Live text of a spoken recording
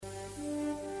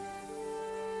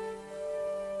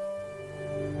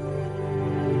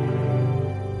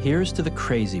Here's to the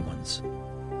crazy ones,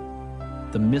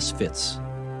 the misfits,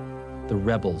 the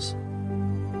rebels,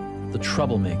 the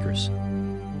troublemakers,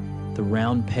 the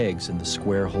round pegs in the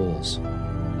square holes,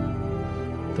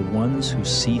 the ones who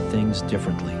see things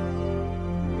differently.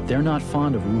 They're not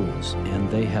fond of rules, and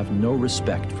they have no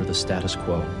respect for the status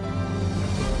quo.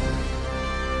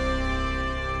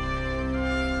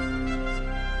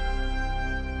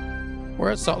 We're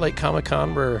at Salt Lake Comic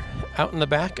Con. We're out in the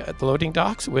back at the loading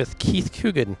docks with Keith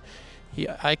Coogan.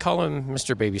 I call him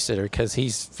Mr. Babysitter because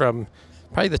he's from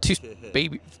probably the two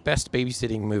best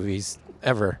babysitting movies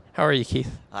ever. How are you,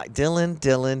 Keith?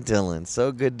 Dylan.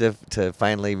 So good to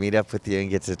finally meet up with you and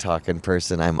get to talk in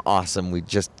person. I'm awesome. We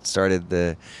just started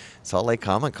the Salt Lake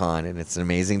Comic Con, and it's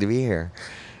amazing to be here.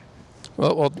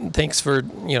 Well, thanks for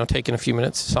taking a few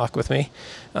minutes to talk with me.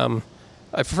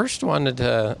 I first wanted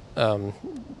to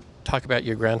talk about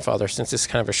your grandfather, since it's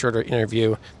kind of a shorter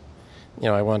interview.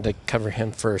 I wanted to cover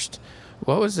him first.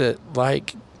 What was it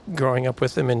like growing up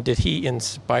with him, and did he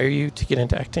inspire you to get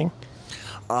into acting?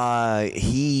 I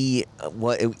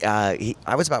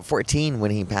was about 14 when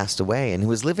he passed away, and he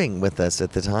was living with us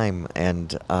at the time,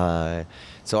 and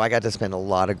so I got to spend a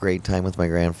lot of great time with my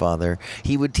grandfather.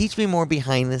 He would teach me more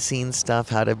behind-the-scenes stuff,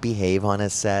 how to behave on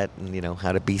a set, and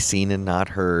how to be seen and not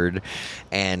heard,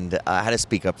 and how to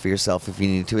speak up for yourself if you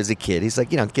need to as a kid. He's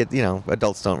like,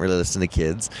 adults don't really listen to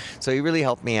kids, so he really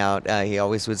helped me out. He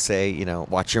always would say,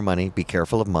 watch your money, be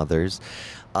careful of mothers.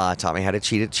 Taught me how to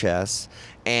cheat at chess.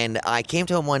 And I came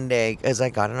to him one day as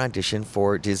I got an audition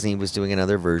for Disney was doing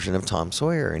another version of Tom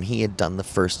Sawyer, and he had done the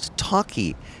first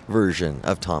talkie version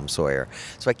of Tom Sawyer.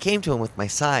 So I came to him with my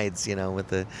sides,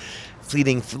 with a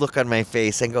fleeting look on my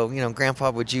face and go,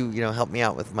 Grandpa, would you, help me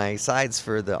out with my sides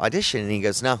for the audition? And he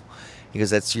goes, no. He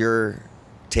goes, that's your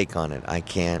take on it. I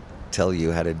can't tell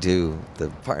you how to do the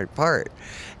part.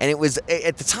 And it was,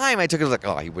 at the time, I took it like,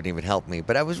 oh, he wouldn't even help me.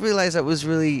 But I realized that was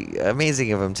really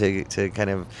amazing of him to kind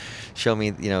of show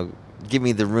me, give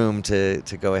me the room to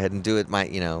go ahead and do it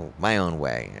my own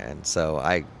way. And so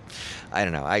I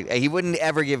don't know. He wouldn't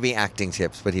ever give me acting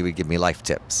tips, but he would give me life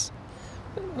tips.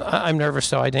 I'm nervous,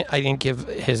 so I didn't give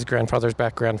his grandfather's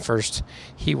background first.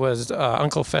 He was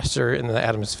Uncle Fester in the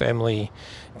Addams Family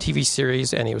TV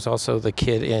series, and he was also the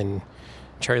kid in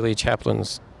Charlie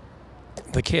Chaplin's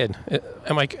The Kid.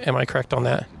 Am I correct on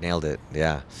that? Nailed it.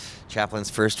 Yeah,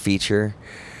 Chaplin's first feature,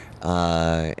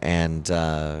 and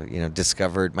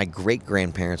discovered my great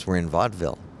grandparents were in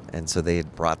vaudeville, and so they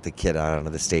had brought the kid out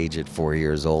onto the stage at 4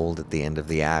 years old at the end of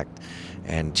the act,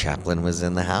 and Chaplin was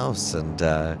in the house, and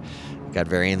got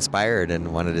very inspired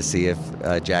and wanted to see if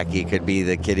Jackie could be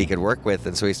the kid he could work with,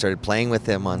 and so he started playing with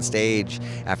him on stage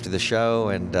after the show,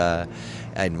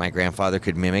 and my grandfather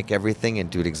could mimic everything and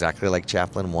do it exactly like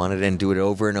Chaplin wanted and do it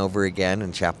over and over again.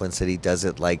 And Chaplin said he does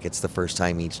it like it's the first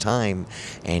time each time.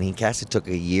 And he cast it. Took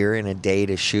a year and a day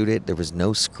to shoot it. There was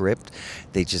no script.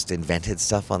 They just invented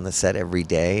stuff on the set every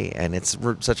day. And it's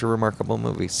such a remarkable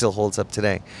movie. Still holds up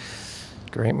today.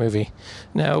 Great movie.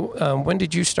 Now, when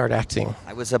did you start acting?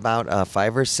 I was about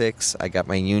 5 or 6. I got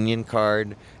my union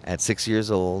card at 6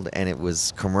 years old, and it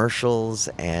was commercials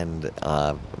and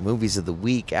movies of the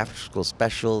week, after-school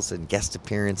specials, and guest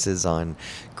appearances on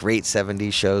great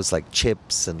 70s shows like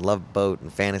Chips and Love Boat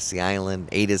and Fantasy Island,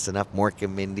 8 is Enough, Mork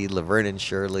and Mindy, Laverne and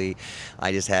Shirley.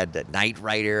 I just had Knight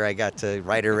Rider. I got to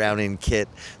ride around in Kit.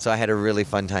 So I had a really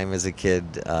fun time as a kid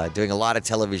doing a lot of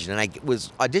television. And I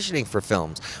was auditioning for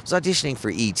films. I was auditioning for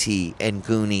E.T. and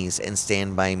Goonies and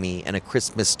Stand By Me and A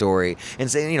Christmas Story. And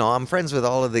saying, I'm friends with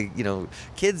all of the,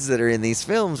 kids that are in these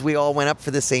films. We all went up for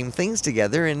the same things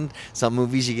together, and some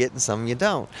movies you get and some you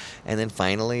don't. And then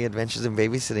finally Adventures in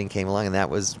Babysitting came along, and that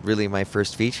was really my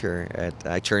first feature.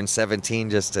 I turned 17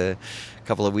 just a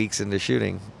couple of weeks into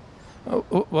shooting.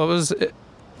 What was it?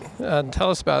 Tell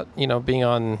us about being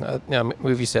on a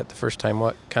movie set the first time.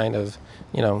 What kind of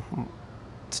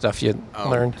stuff you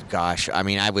learned? Gosh, I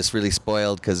mean, I was really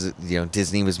spoiled because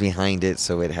Disney was behind it,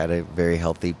 so it had a very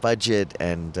healthy budget,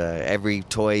 and every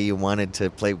toy you wanted to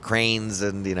play with cranes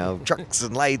and trucks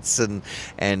and lights, and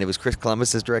it was Chris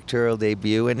Columbus's directorial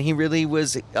debut, and he really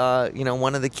was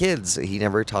one of the kids. He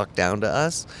never talked down to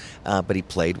us, but he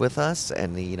played with us,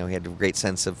 and he had a great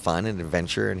sense of fun and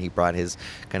adventure, and he brought his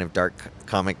kind of dark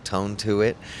comic tone to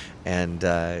it. And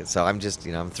so I'm just,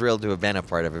 I'm thrilled to have been a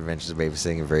part of Adventures in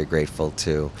Babysitting, and very grateful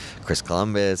to Chris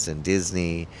Columbus and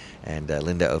Disney and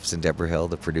Linda Opes and Deborah Hill,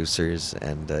 the producers,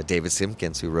 and David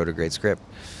Simpkins, who wrote a great script.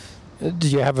 Did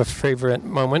you have a favorite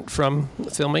moment from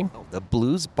filming? The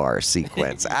blues bar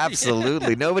sequence.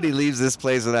 Absolutely. Nobody leaves this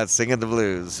place without singing the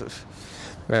blues.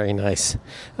 Very nice.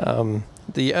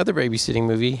 The other babysitting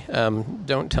movie,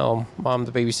 Don't Tell Mom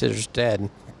the Babysitter's Dead.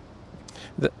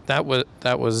 that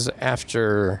was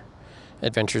after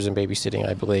Adventures in Babysitting,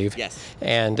 I believe. Yes.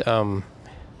 And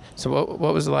so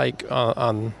what was it like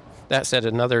on that set?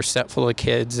 Another set full of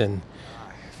kids and.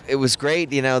 It was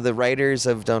great. You know, the writers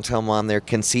of Don't Tell Mom, their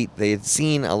conceit, they had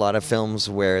seen a lot of films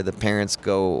where the parents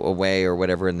go away or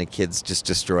whatever and the kids just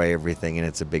destroy everything and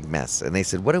it's a big mess. And they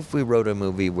said, what if we wrote a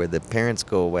movie where the parents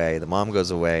go away, the mom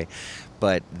goes away,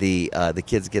 but the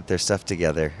kids get their stuff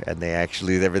together and they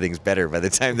actually, everything's better by the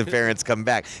time the parents come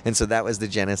back. And so that was the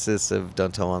genesis of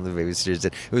Don't Tell Mom the Babysitters.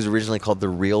 It was originally called The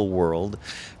Real World,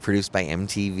 produced by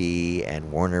MTV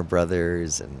and Warner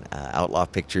Brothers and Outlaw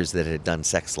Pictures that had done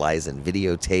Sex, Lies, and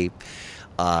Videotape.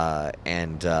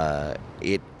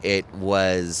 It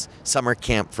was summer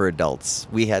camp for adults.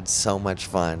 We had so much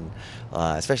fun.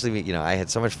 Especially, you know, I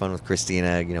had so much fun with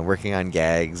Christina, you know, working on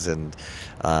gags, and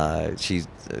she's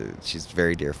a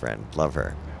very dear friend. Love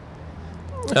her.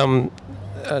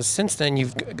 Since then,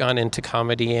 you've gone into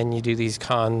comedy and you do these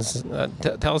cons.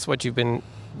 Tell us what you've been,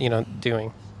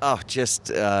 doing. Oh,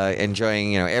 just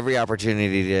enjoying, every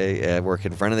opportunity to work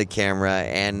in front of the camera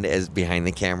and as behind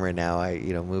the camera now.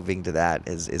 Moving to that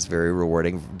is very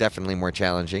rewarding. Definitely more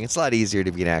challenging. It's a lot easier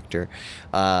to be an actor,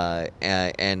 I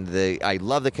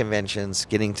love the conventions,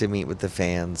 getting to meet with the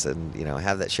fans, and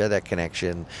share that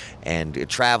connection. And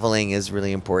traveling is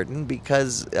really important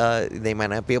because they might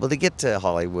not be able to get to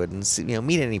Hollywood and see,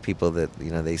 meet any people that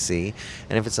they see.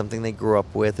 And if it's something they grew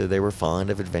up with or they were fond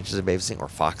of, Adventures of Babysitting or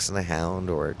Fox and the Hound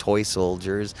or Toy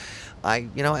Soldiers, I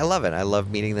love it. I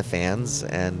love meeting the fans,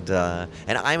 and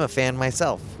I'm a fan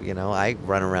myself. I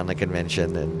run around the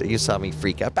convention, and you saw me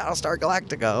freak out. Battlestar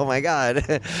Galactica, oh my God.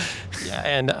 Yeah,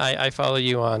 and I follow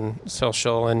you on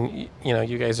social, and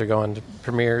you guys are going to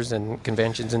premieres and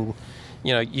conventions, and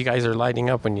you guys are lighting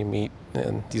up when you meet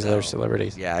these other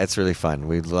celebrities. Yeah, it's really fun.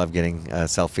 We love getting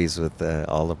selfies with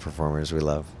all the performers we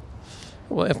love.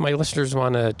 Well, if my listeners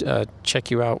want to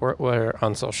check you out, where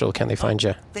on social can they find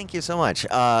you? Thank you so much.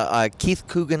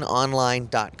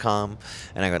 KeithCooganOnline.com,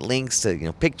 and I got links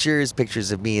to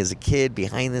pictures of me as a kid,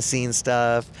 behind the scenes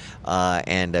stuff,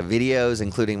 and videos,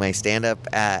 including my stand-up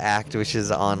act, which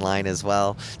is online as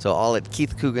well. So all at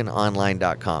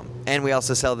KeithCooganOnline.com. And we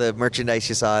also sell the merchandise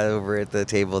you saw over at the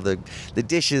table, the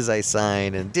dishes I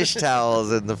sign and dish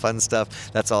towels and the fun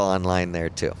stuff. That's all online there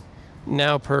too.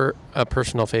 Now, per a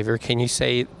personal favor, can you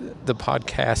say the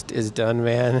podcast is done,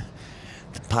 man?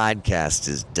 The podcast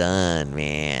is done,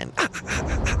 man.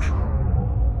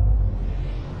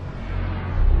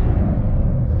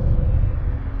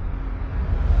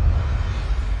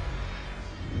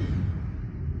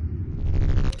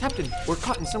 Captain, we're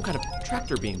caught in some kind of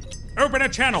tractor beam. Open a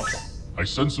channel! I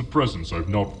sense a presence I've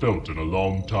not felt in a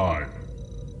long time.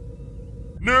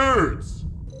 Nerds!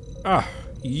 Ah,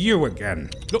 you again.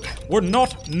 Look, we're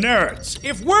not nerds.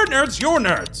 If we're nerds, you're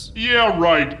nerds. Yeah,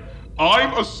 right.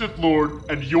 I'm a Sith Lord,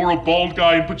 and you're a bald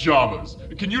guy in pajamas.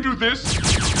 Can you do this?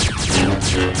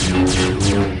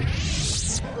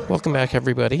 Welcome back,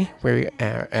 everybody. We're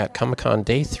at Comic-Con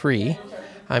Day 3.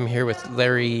 I'm here with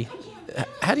Larry.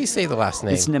 How do you say the last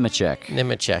name? It's Nemeczek.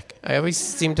 Nemeczek. I always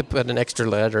seem to put an extra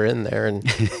letter in there and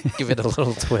give it a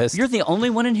little twist. You're the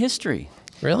only one in history.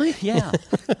 Really? Yeah.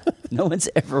 No one's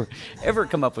ever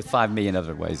come up with 5 million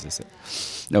other ways to say.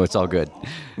 No, it's all good.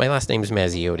 My last name is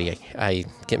Mazziotti. I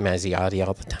get Mazziotti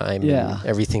all the time. Yeah. And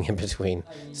everything in between.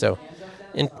 So,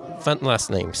 fun last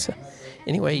names.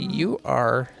 Anyway, you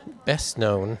are best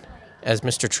known as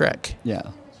Mr. Trek.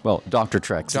 Yeah. Well, Dr.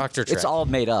 Trek. Dr. Trek. It's all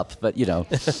made up, but You're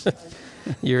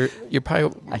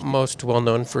probably most well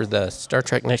known for the Star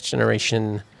Trek Next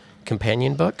Generation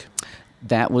companion book.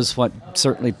 That was what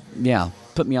certainly,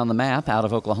 put me on the map out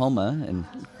of Oklahoma and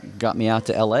got me out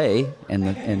to L.A.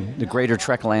 and the greater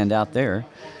Trek land out there.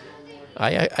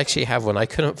 I actually have one. I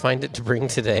couldn't find it to bring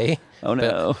today. Oh,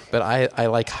 no. But I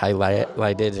like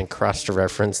highlighted and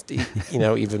cross-referenced,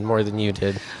 even more than you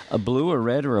did. A blue, a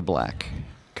red, or a black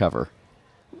cover?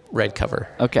 Red cover.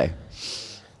 Okay.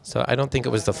 So I don't think it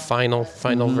was the final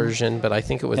version, but I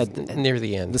think it was near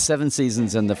the end. The 7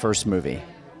 seasons in the first movie.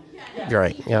 You're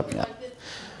right. Yep. Yeah.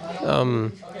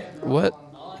 What?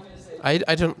 I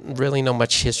don't really know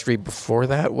much history before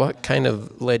that. What kind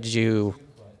of led you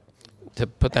to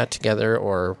put that together,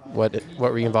 or what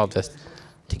were you involved with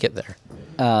to get there?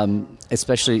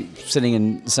 Especially sitting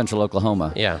in central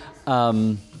Oklahoma. Yeah.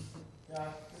 I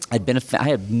had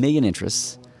a million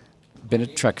interests. Been a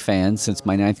Trek fan since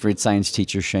my 9th grade science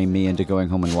teacher shamed me into going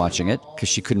home and watching it because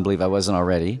she couldn't believe I wasn't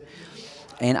already.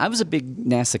 And I was a big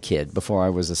NASA kid before I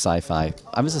was a sci-fi.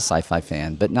 I was a sci-fi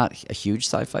fan, but not a huge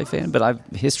sci-fi fan. But I'm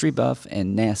history buff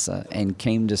and NASA, and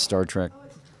came to Star Trek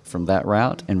from that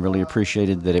route, and really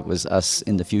appreciated that it was us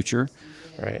in the future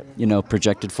Right.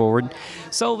 Projected forward.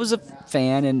 So I was a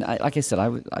fan, and like I said,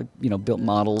 I built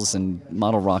models and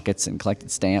model rockets and collected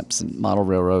stamps and model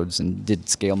railroads and did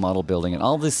scale model building and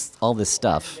all this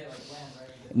stuff.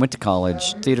 Went to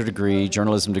college, theater degree,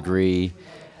 journalism degree,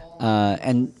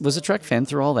 and was a Trek fan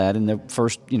through all that, and the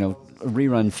first,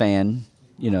 rerun fan,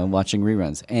 watching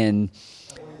reruns. And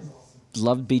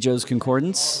loved Bijou's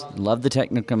Concordance, loved the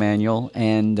technical manual,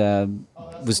 and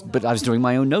but I was doing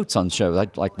my own notes on the show.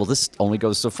 Well, this only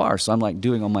goes so far, so I'm like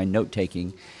doing all my note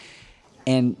taking,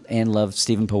 and loved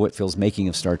Stephen Poe Whitfield's Making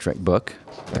of Star Trek book,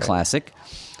 the classic.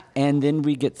 And then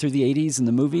we get through the 80s and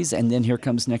the movies, and then here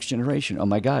comes Next Generation. Oh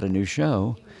my God, a new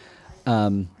show.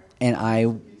 And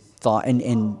I thought,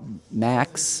 and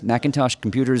Macintosh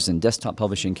computers and desktop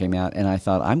publishing came out, and I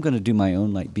thought, I'm going to do my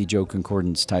own like Bijou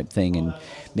Concordance type thing and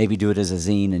maybe do it as a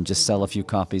zine and just sell a few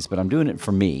copies, but I'm doing it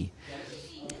for me.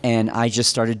 And I just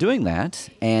started doing that,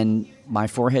 and my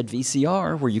forehead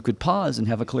VCR, where you could pause and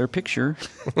have a clear picture,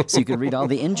 so you could read all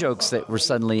the in-jokes that were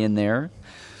suddenly in there.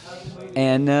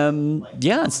 And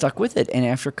and stuck with it. And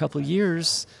after a couple of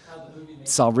years,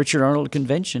 saw Richard Arnold at a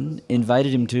convention,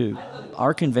 invited him to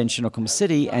our convention in Oklahoma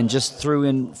City, and just threw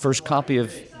in first copy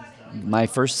of my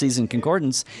first season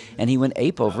Concordance, and he went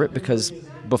ape over it because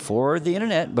before the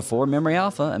internet, before Memory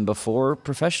Alpha, and before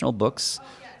professional books,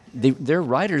 their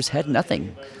writers had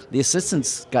nothing. The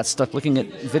assistants got stuck looking at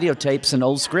videotapes and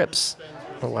old scripts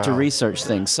to research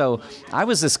things. So I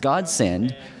was this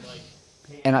godsend,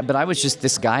 but I was just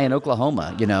this guy in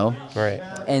Oklahoma, Right.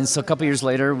 And so a couple years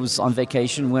later, was on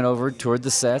vacation, went over, toured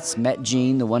the sets, met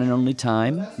Gene, the one and only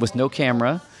time, with no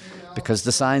camera, because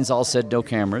the signs all said no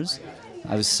cameras.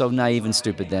 I was so naive and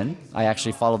stupid then. I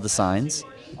actually followed the signs.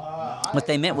 What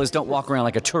they meant was don't walk around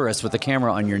like a tourist with a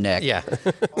camera on your neck. Yeah.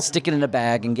 Stick it in a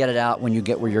bag and get it out when you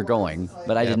get where you're going.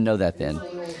 But I didn't know that then.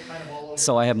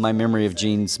 So I have my memory of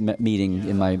Gene's meeting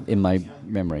in my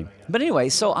memory. But anyway,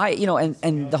 so I,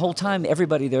 and the whole time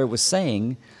everybody there was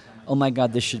saying, oh my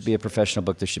God, this should be a professional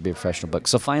book, this should be a professional book.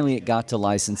 So finally it got to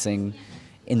licensing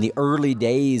in the early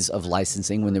days of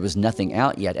licensing when there was nothing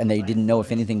out yet and they didn't know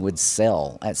if anything would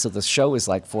sell. So the show was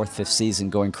like 4th, 5th season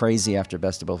going crazy after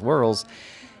Best of Both Worlds.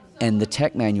 And the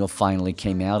tech manual finally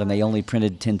came out, and they only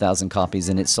printed 10,000 copies,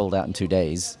 and it sold out in 2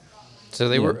 days. So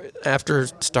they were, after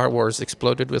Star Wars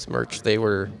exploded with merch, they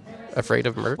were afraid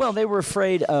of merch? Well, they were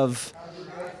afraid of,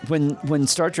 when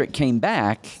Star Trek came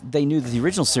back, they knew that the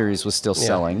original series was still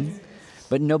selling,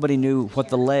 but nobody knew what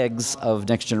the legs of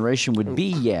Next Generation would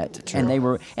be yet. True.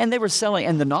 And they were selling,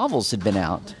 and the novels had been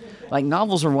out. Like,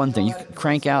 novels are one thing. You could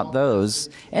crank out those,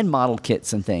 and model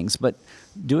kits and things, but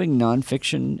doing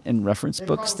nonfiction and reference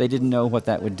books, they didn't know what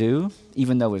that would do,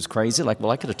 even though it was crazy. Like, well,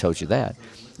 I could have told you that.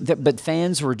 But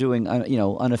fans were doing,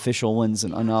 unofficial ones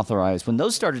and unauthorized. When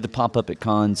those started to pop up at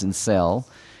cons and sell,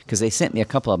 because they sent me a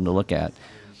couple of them to look at.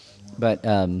 But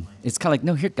it's kind of like,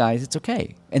 no, here, guys, it's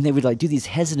okay. And they would like do these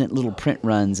hesitant little print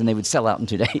runs, and they would sell out in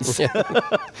 2 days.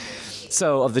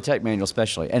 So, of the tech manual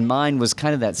especially. And mine was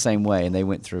kind of that same way, and they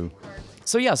went through.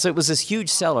 So it was this huge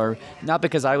seller, not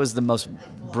because I was the most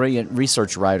brilliant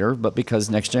research writer, but because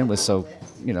Next Gen was so,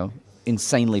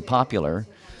 insanely popular.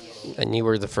 And you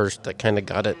were the first that kind of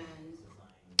got it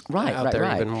out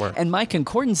there even more. And my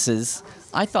concordances,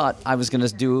 I thought I was going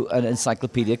to do an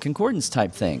encyclopedia concordance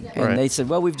type thing. And they said,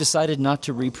 well, we've decided not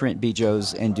to reprint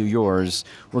Bijou's and do yours.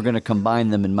 We're going to combine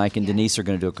them, and Mike and Denise are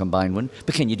going to do a combined one.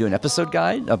 But can you do an episode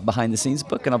guide, a behind-the-scenes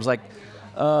book? And I was like,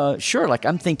 sure. Like,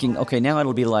 I'm thinking, okay, now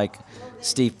it'll be like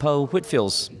Steve Poe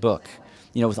Whitfield's book,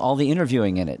 with all the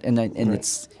interviewing in it. And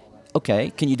it's,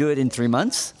 okay, can you do it in 3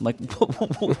 months? I'm like,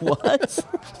 what?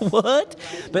 What?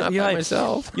 But Not by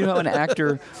myself.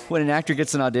 When an actor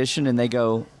gets an audition and they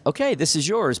go, okay, this is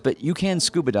yours, but you can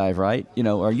scuba dive, right?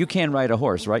 Or you can ride a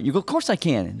horse, right? You go, of course I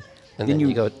can. And then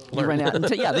you go you run out and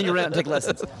then you run out and take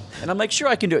lessons. And I'm like, sure,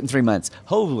 I can do it in 3 months.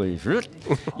 Holy shit,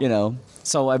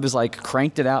 So I was like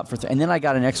cranked it out and then I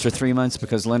got an extra 3 months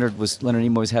because Leonard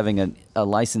Nimoy was having a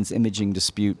license imaging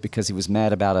dispute because he was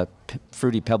mad about a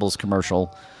Fruity Pebbles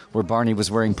commercial where Barney was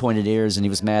wearing pointed ears, and he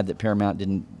was mad that Paramount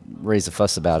didn't raise a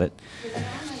fuss about it.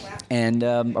 And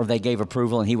or they gave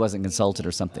approval and he wasn't consulted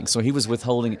or something. So he was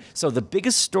withholding. So the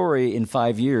biggest story in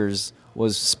 5 years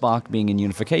was Spock being in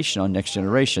unification on Next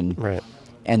Generation. Right.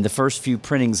 And the first few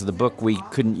printings of the book, we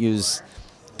couldn't use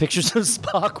pictures of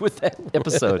Spock with that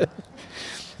episode.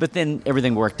 But then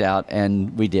everything worked out,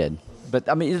 and we did. But,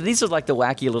 I mean, these are like the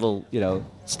wacky little,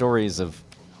 stories of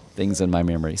things in my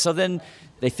memory. So then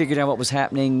they figured out what was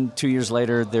happening. 2 years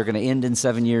later, they're going to end in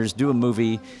 7 years, do a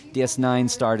movie. DS9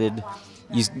 started.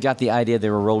 You got the idea they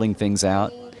were rolling things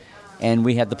out. And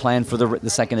we had the plan for the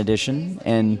second edition.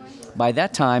 And by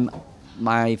that time,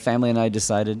 my family and I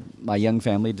my young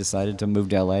family decided to move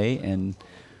to L.A., and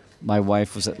my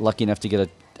wife was lucky enough to get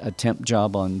a temp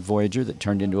job on Voyager that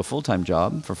turned into a full-time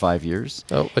job for 5 years.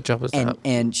 Oh, what job was that?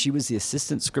 And she was the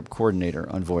assistant script coordinator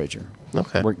on Voyager.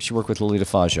 Okay. She worked with Lolita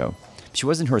Faggio. She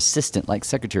wasn't her assistant, like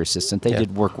secretary assistant. They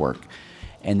did work.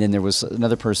 And then there was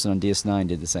another person on DS9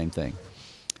 did the same thing.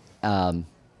 And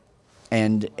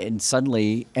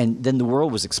suddenly, and then the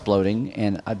world was exploding,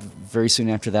 and very soon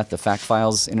after that, the Fact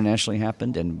Files internationally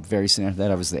happened, and very soon after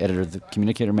that, I was the editor of the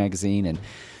Communicator magazine and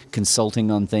consulting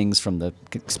on things from the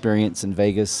experience in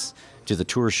Vegas to the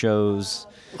tour shows.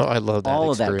 Oh, I love that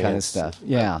all experience. of that kind of stuff.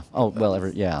 Yeah. Oh, well,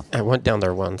 yeah. I went down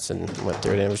there once and went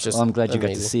through it, and it was just I'm glad you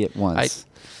amazing. got to see it once.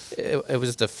 It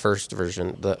was the first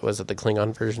version. Was it the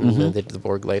Klingon version? And then they did the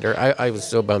Borg later. I was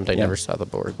so bummed I never saw the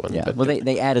Borg one. Yeah. But Well,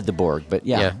 they added the Borg, but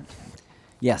yeah.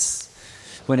 Yes.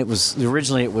 When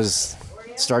originally it was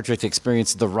Star Trek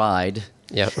Experience: The Ride.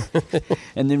 Yeah.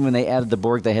 And then when they added the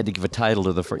Borg, they had to give a title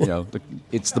to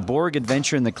it's the Borg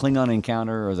Adventure and the Klingon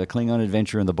Encounter, or the Klingon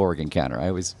Adventure and the Borg Encounter. I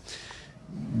always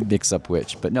mix up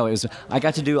which. But no, I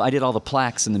did all the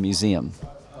plaques in the museum.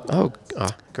 Oh,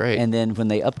 great. And then when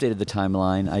they updated the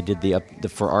timeline, I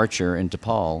did for Archer and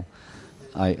T'Pol,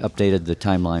 I updated the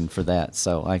timeline for that.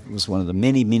 So I was one of the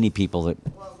many, many people that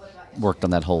worked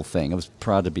on that whole thing. I was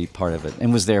proud to be part of it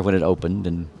and was there when it opened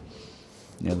and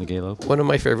the gate opened. One of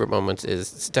my favorite moments is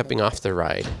stepping off the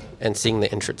ride and seeing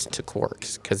the entrance to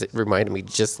Quarks, because it reminded me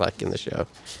just like in the show.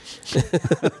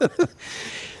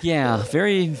 Yeah,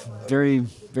 very, very,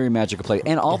 very magical place.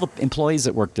 And all the employees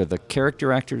that worked there, the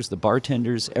character actors, the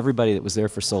bartenders, everybody that was there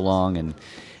for so long,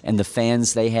 and the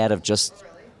fans they had of just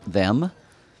them.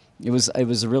 It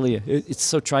was really, it's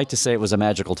so trite to say it was a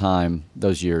magical time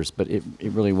those years, but it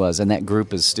really was. And that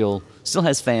group is still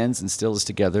has fans and still is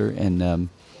together. And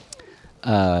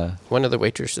one of the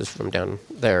waitresses from down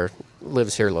there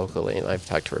lives here locally, and I've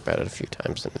talked to her about it a few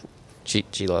times, and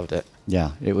she loved it.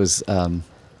 Yeah, it was.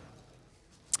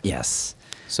 Yes.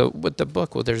 So with the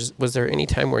book, was there any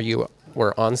time where you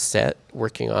were on set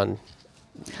working on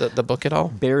the book at all?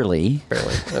 Barely.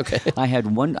 Okay.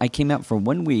 I came out for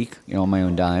 1 week, on my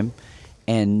own dime,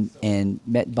 and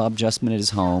met Bob Justman at his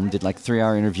home. Did like a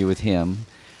 3-hour interview with him.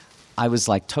 I was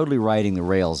like totally riding the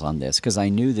rails on this because I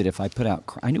knew that if I put out,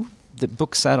 I knew the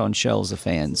book sat on shelves of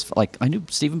fans. Like I knew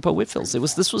Stephen Poe Whitfield's.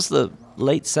 This was the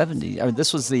late '70s, or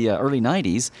this was the early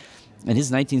 '90s. And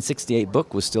his 1968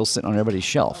 book was still sitting on everybody's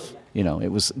shelf.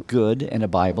 It was good and a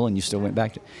Bible, and you still went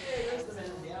back to.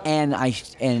 And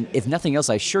if nothing else,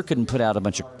 I sure couldn't put out a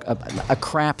bunch of a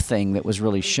crap thing that was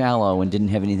really shallow and didn't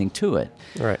have anything to it.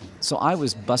 Right. So I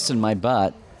was busting my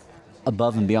butt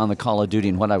above and beyond the Call of Duty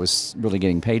and what I was really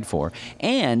getting paid for.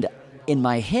 And in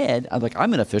my head,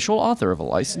 I'm an official author of a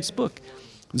licensed book.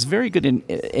 It was very good in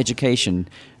education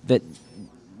that.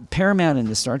 Paramount in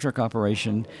the Star Trek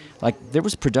operation, there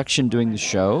was production doing the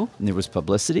show, and there was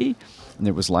publicity, and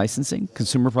there was licensing.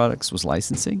 Consumer products was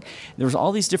licensing. There was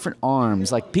all these different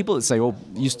arms. Like people that say,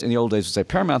 in the old days would say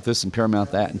Paramount this and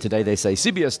Paramount that, and today they say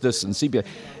CBS this and CBS.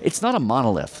 It's not a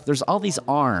monolith. There's all these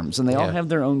arms, and they all have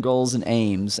their own goals and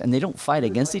aims, and they don't fight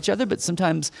against each other, but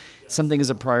sometimes something is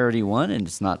a priority one, and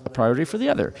it's not a priority for the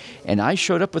other. And I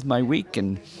showed up with my week,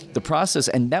 and the process,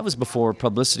 and that was before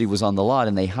publicity was on the lot,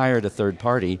 and they hired a third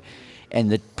party. And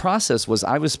the process was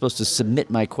I was supposed to submit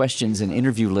my questions and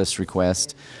interview list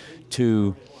request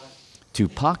to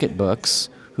Pocketbooks,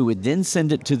 who would then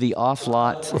send it to the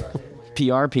off-lot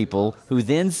PR people, who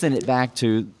then sent it back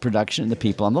to production and the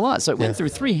people on the lot. So it went through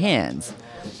 3 hands.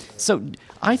 So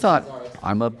I thought,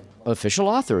 I'm a official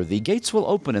author. The gates will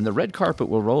open and the red carpet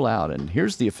will roll out, and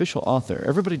here's the official author.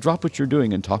 Everybody drop what you're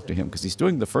doing and talk to him, because he's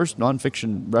doing the first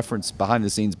nonfiction reference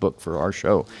behind-the-scenes book for our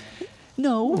show.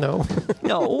 No,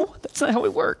 no, that's not how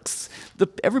it works.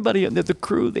 Everybody, the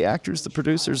crew, the actors, the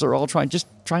producers are all trying to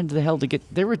the hell to get.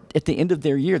 They were at the end of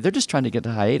their year. They're just trying to get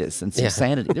a hiatus and some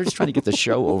sanity. They're just trying to get the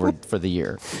show over for the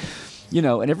year,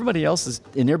 and everybody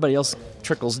else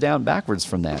trickles down backwards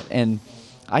from that. And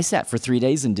I sat for 3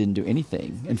 days and didn't do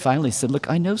anything, and finally said, "Look,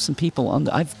 I know some people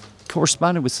I've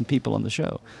corresponded with some people on the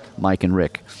show, Mike and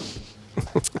Rick,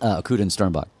 Kuda and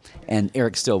Sternbach." And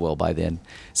Eric Stillwell by then.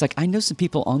 It's like, I know some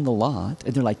people on the lot,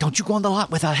 and they're like, don't you go on the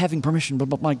lot without having permission. Blah,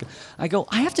 blah, blah. I go,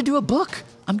 I have to do a book.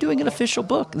 I'm doing an official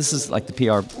book. This is like the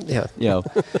PR. Yeah.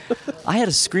 I had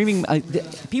a screaming.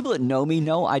 People that know me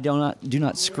know I do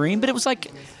not scream, but it was like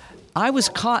I was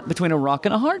caught between a rock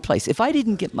and a hard place. If I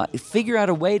didn't figure out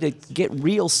a way to get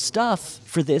real stuff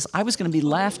for this, I was going to be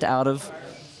laughed out of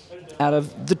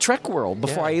the Trek world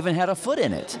before I even had a foot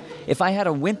in it. If I had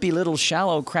a wimpy little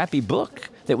shallow crappy book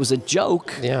that was a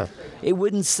joke, It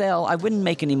wouldn't sell. I wouldn't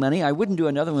make any money. I wouldn't do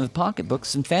another one with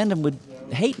pocketbooks, and fandom would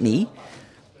hate me,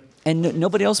 and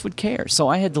nobody else would care. So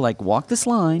I had to like walk this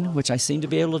line, which I seem to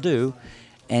be able to do,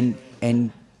 and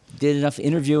did enough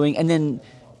interviewing, and then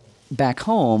back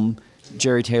home,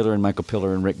 Jerry Taylor and Michael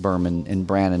Piller and Rick Berman and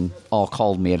Brannon all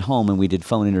called me at home, and we did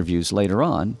phone interviews later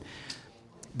on.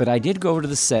 But I did go over to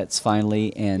the sets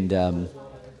finally and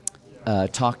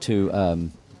talk to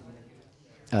one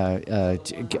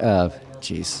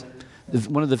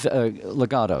of the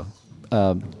Legato,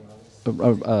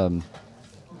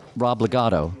 Rob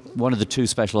Legato, one of the two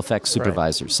special effects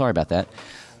supervisors. Right. Sorry about that.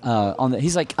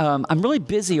 He's like, I'm really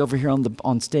busy over here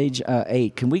on stage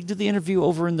 8. Can we do the interview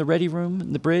over in the ready room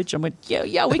in the bridge? I went,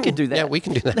 yeah, we can do that. Yeah, we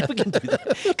can do that. We can do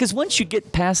that. Because once you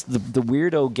get past the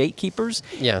weirdo gatekeepers,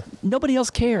 nobody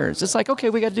else cares. It's like, okay,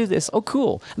 we got to do this. Oh,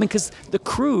 cool. I mean, because the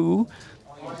crew,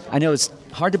 I know it's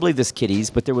hard to believe this,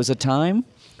 kiddies, but there was a time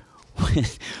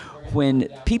when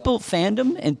people,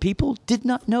 fandom and people did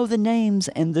not know the names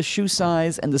and the shoe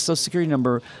size and the social security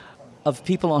number of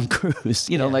people on crews.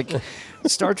 Like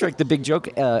Star Trek, the big joke,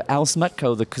 Al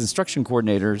Smutko, the construction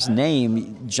coordinator's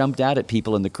name jumped out at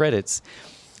people in the credits.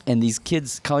 And these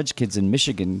kids, college kids in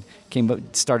Michigan,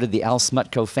 started the Al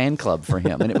Smutko fan club for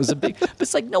him. And it was a big, but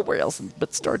it's like nowhere else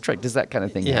but Star Trek does that kind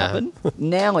of thing happen.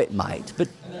 Now it might. But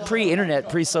pre-internet,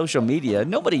 pre-social media,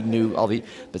 nobody knew all the,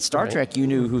 but Star Trek, you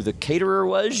knew who the caterer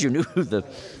was, you knew who the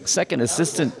second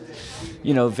assistant,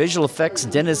 visual effects,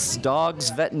 dentists, dogs,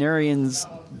 veterinarians,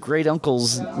 great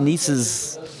uncles,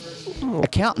 nieces,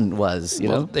 accountant was,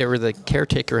 Well, they were the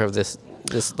caretaker of this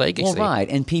legacy. Well, right,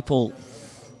 and people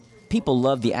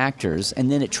loved the actors,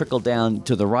 and then it trickled down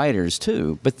to the writers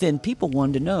too. But then people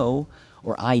wanted to know,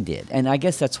 or I did, and I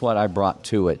guess that's what I brought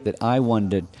to it. That I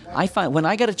wanted. I find when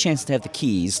I got a chance to have the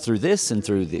keys through this and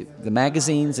through the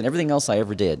magazines and everything else I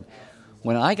ever did.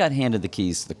 When I got handed the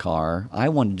keys to the car, I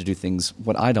wanted to do things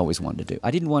what I'd always wanted to do.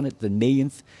 I didn't want it the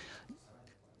millionth.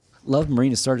 Loved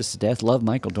Marina Sirtis to death, loved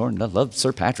Michael Dorn, loved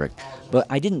Sir Patrick. But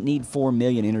I didn't need 4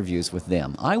 million interviews with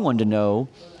them. I wanted to know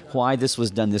why this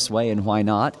was done this way and why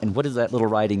not, and what did that little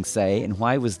writing say, and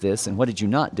why was this, and what did you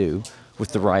not do with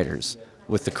the writers,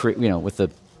 with the with the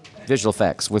visual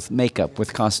effects, with makeup,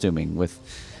 with costuming, with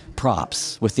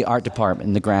props, with the art department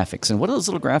and the graphics, and what do those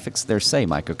little graphics there say,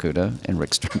 Mike Okuda and Rick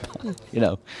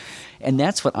Sternbach, And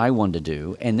that's what I wanted to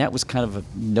do, and that was kind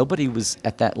of nobody was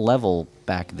at that level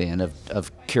back then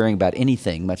of caring about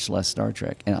anything, much less Star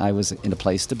Trek, and I was in a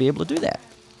place to be able to do that.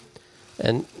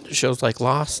 And shows like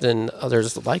Lost and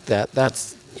others like that,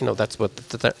 that's what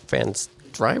the fans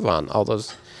drive on, all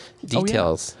those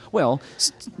details. Oh, yeah. Well,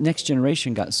 Next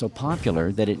Generation got so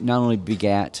popular that it not only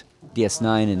begat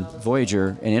DS9 and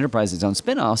Voyager and Enterprise's own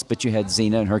spin-offs, but you had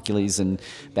Xena and Hercules and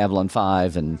Babylon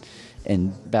 5 and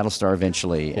Battlestar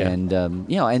eventually, and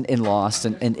Lost,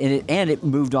 and it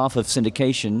moved off of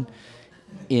syndication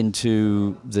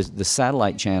into the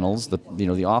satellite channels,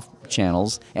 the off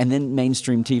channels, and then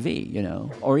mainstream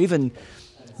TV, or even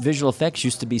visual effects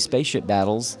used to be spaceship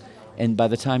battles, and by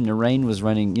the time Narain was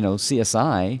running,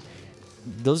 CSI,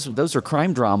 those are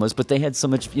crime dramas, but they had so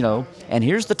much, and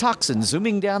here's the toxin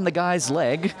zooming down the guy's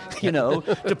leg,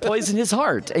 to poison his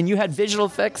heart, and you had visual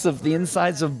effects of the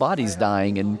insides of bodies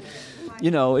dying, and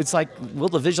it's like, well,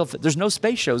 there's no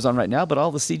space shows on right now, but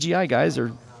all the CGI guys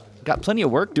got plenty of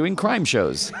work doing crime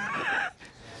shows.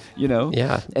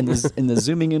 Yeah. And the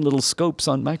zooming in little scopes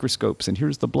on microscopes, and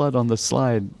here's the blood on the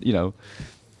slide,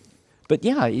 But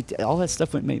yeah, all that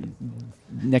stuff made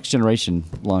Next Generation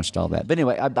launched all that. But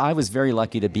anyway, I was very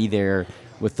lucky to be there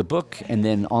with the book and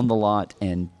then on the lot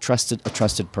and a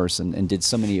trusted person, and did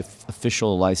so many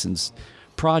official licensed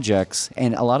projects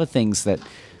and a lot of things that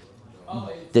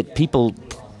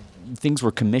things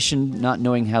were commissioned, not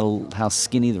knowing how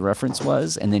skinny the reference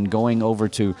was, and then going over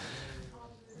to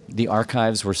the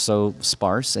archives were so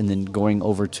sparse, and then going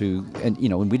over to, and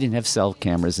we didn't have cell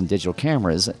cameras and digital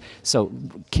cameras, so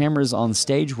cameras on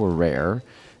stage were rare.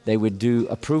 They would do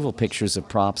approval pictures of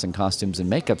props and costumes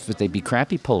and makeups, but they'd be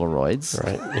crappy Polaroids.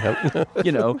 Right.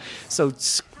 Yep. So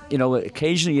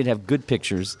occasionally you'd have good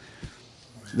pictures,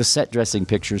 the set dressing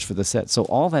pictures for the set. So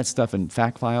all that stuff in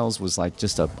fact files was like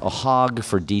just a hog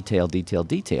for detail.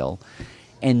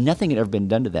 And nothing had ever been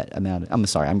done to that amount. I'm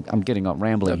sorry, I'm getting on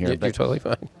rambling here. You're totally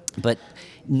fine. But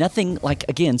nothing, like,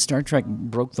 again, Star Trek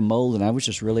broke the mold, and I was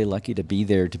just really lucky to be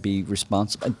there, to be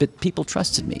responsible. But people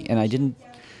trusted me, and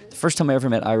the first time I ever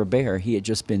met Ira Behr, he had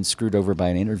just been screwed over by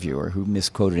an interviewer who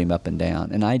misquoted him up and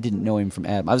down, and I didn't know him from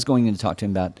Adam. I was going in to talk to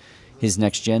him about his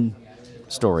Next Gen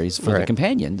stories for the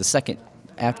Companion, the second,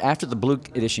 after the Blue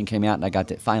Edition came out, and I got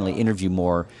to finally interview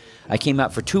more I came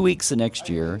out for 2 weeks the next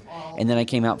year, and then I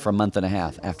came out for a month and a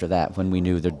half after that when we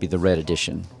knew there'd be the Red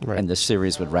Edition, and the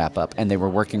series would wrap up. And they were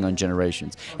working on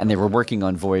Generations, and they were working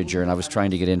on Voyager, and I was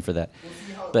trying to get in for that.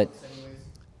 But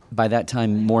by that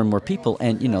time, more and more people,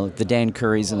 and, the Dan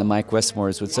Currys and the Mike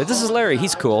Westmores would say, "This is Larry,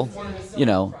 he's cool,"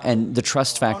 and the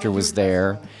trust factor was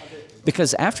there.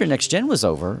 Because after Next Gen was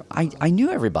over, I knew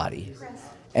everybody.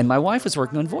 And my wife was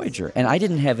working on Voyager, and I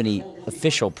didn't have any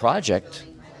official project.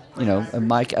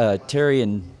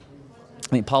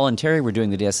 Paul and Terry were doing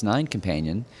the DS9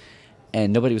 companion,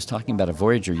 and nobody was talking about a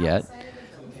Voyager yet.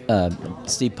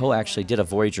 Steve Poe actually did a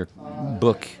Voyager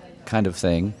book kind of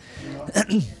thing.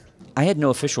 I had no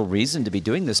official reason to be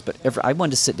doing this, but I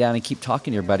wanted to sit down and keep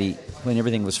talking to everybody when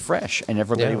everything was fresh, and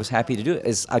everybody was happy to do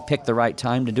it. I picked the right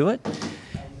time to do it,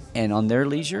 and on their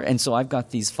leisure. And so I've got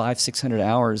these 500-600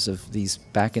 hours of these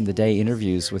back-in-the-day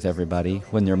interviews with everybody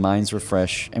when their minds were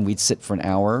fresh, and we'd sit for an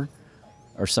hour,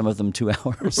 or some of them 2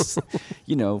 hours,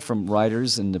 from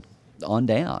writers and on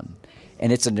down.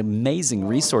 And it's an amazing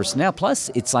resource now. Plus,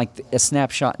 it's like a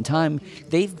snapshot in time.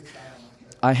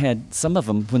 I had some of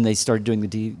them when they started doing the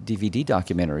DVD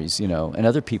documentaries, and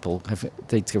other people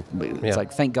it's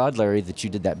like, thank God, Larry, that you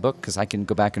did that book, because I can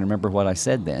go back and remember what I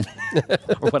said then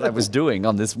or what I was doing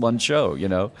on this one show,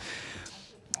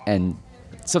 And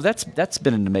so that's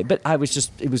been an amazing. But it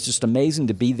was just amazing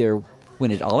to be there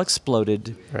when it all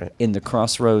exploded in the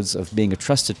crossroads of being a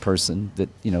trusted person that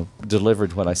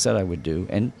delivered what I said I would do,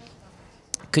 and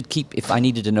could keep, if I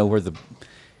needed to know where the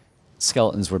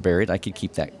skeletons were buried, I could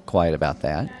keep that quiet about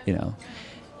that,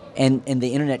 And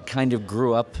the internet kind of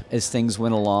grew up as things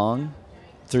went along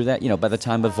through that. By the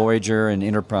time of Voyager and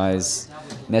Enterprise,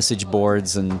 message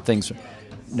boards and things,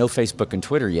 no Facebook and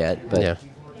Twitter yet, but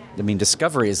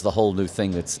Discovery is the whole new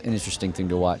thing that's an interesting thing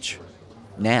to watch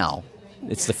now.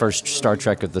 It's the first Star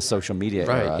Trek of the social media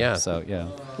era. Right, yeah. So, yeah.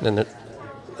 And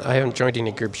I haven't joined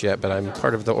any groups yet, but I'm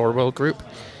part of the Orwell group.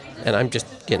 And I'm just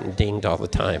getting dinged all the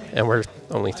time, and we're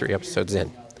only 3 episodes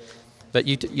in. But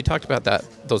you talked about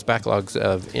those backlogs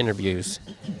of interviews.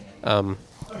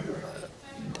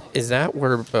 Is that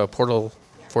where Portal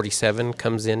 47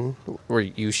 comes in? Were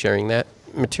you sharing that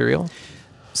material?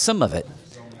 Some of it.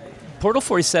 Portal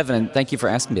 47, and thank you for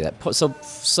asking me that.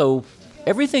 So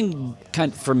everything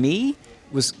for me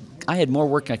was, I had more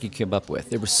work I could keep up with.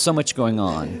 There was so much going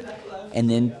on. And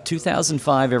then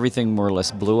 2005, everything more or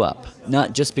less blew up.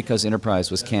 Not just because Enterprise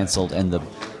was canceled and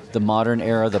the modern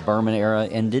era, the Berman era,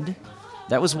 ended.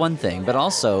 That was one thing. But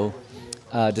also,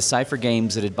 Decipher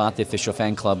Games that had bought the official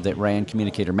fan club that ran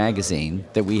Communicator magazine,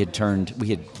 that we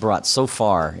had brought so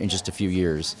far in just a few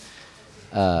years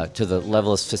to the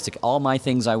level of sophistication. All my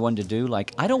things I wanted to do,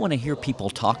 like, I don't want to hear people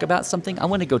talk about something. I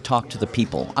want to go talk to the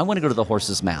people. I want to go to the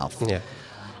horse's mouth. Yeah.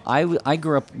 I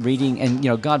grew up reading,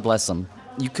 and God bless them.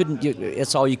 You couldn't.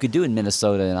 It's all you could do in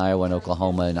Minnesota and Iowa and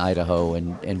Oklahoma and Idaho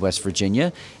and West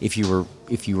Virginia. If you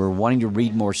were wanting to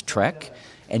read more Trek,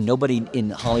 and nobody in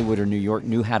Hollywood or New York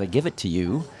knew how to give it to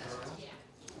you.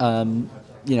 Oh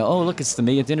look, it's the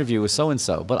millionth interview with so and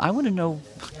so. But I want to know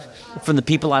from the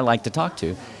people I like to talk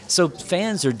to. So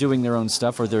fans are doing their own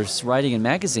stuff, or they're writing in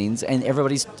magazines, and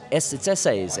it's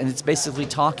essays, and it's basically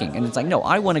talking. And it's like, no,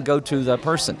 I want to go to the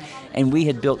person, and we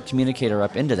had built Communicator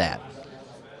up into that.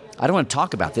 I don't want to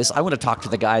talk about this. I want to talk to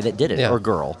the guy that did it, or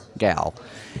gal.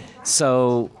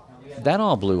 So that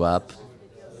all blew up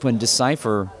when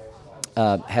Decipher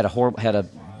had a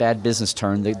bad business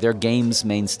turn. Their games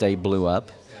mainstay blew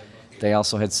up. They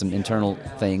also had some internal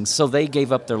things. So they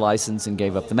gave up their license and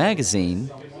gave up the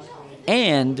magazine.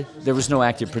 And there was no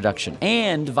active production.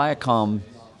 And Viacom,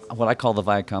 what I call the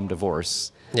Viacom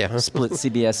divorce, split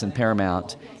CBS and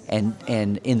Paramount. And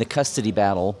in the custody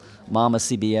battle, Mama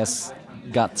CBS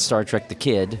got Star Trek the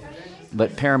kid,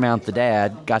 but Paramount the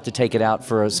dad got to take it out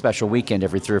for a special weekend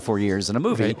every 3 or 4 years in a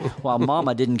movie, while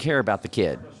Mama didn't care about the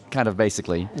kid, kind of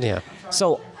basically. Yeah.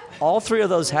 So all 3 of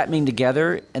those happening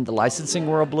together, and the licensing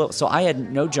world blew up. So I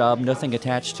had no job, nothing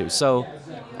attached to. So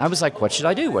I was like, what should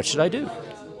I do? What should I do?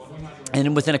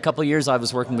 And within a couple of years, I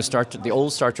was working with the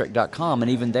old StarTrek.com,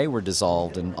 and even they were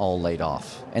dissolved and all laid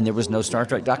off. And there was no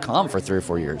StarTrek.com for 3 or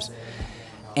 4 years.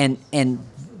 And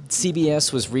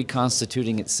CBS was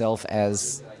reconstituting itself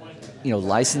as,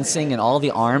 licensing and all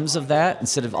the arms of that,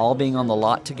 instead of all being on the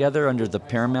lot together under the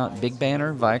Paramount big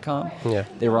banner, Viacom. Yeah.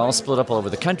 They were all split up all over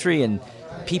the country, and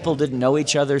people didn't know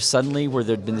each other suddenly, where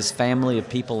there'd been this family of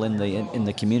people in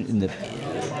the community, in the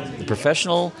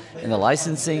professional and the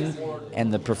licensing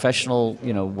and the professional,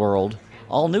 world,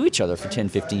 all knew each other for 10,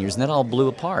 15 years, and that all blew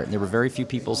apart. And there were very few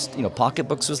people,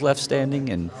 Pocketbooks was left standing,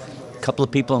 and a couple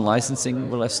of people in licensing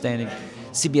were left standing.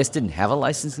 CBS didn't have a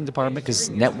licensing department because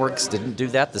networks didn't do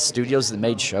that. The studios that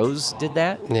made shows did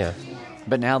that. Yeah.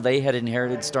 But now they had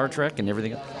inherited Star Trek and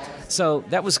everything else. So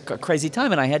that was a crazy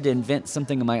time, and I had to invent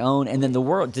something of my own. And then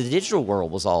the digital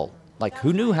world was all like,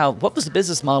 who knew what was the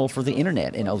business model for the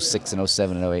internet in 06 and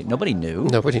 07 and 08? Nobody knew.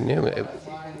 Nobody knew.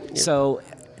 So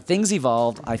things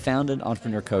evolved. I found an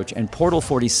entrepreneur coach, and Portal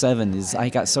 47 I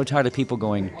got so tired of people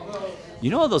going, you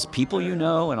know all those people you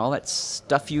know and all that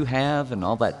stuff you have and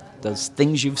all those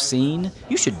things you've seen?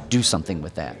 You should do something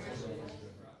with that.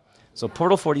 So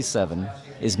Portal 47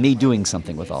 is me doing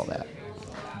something with all that.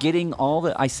 Getting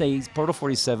I say Portal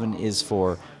 47 is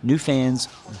for new fans,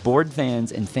 bored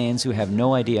fans, and fans who have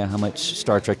no idea how much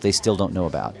Star Trek they still don't know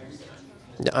about.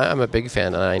 I'm a big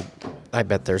fan, and I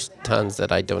bet there's tons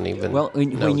that I don't even know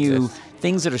exist.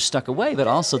 Things that are stuck away, but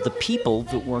also the people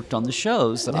that worked on the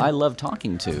shows that I love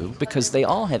talking to, because they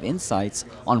all have insights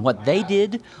on what they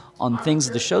did, on things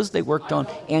of the shows they worked on,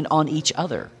 and on each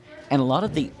other. And a lot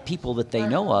of the people that they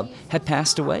know of have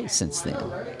passed away since then.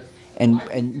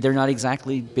 And they're not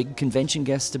exactly big convention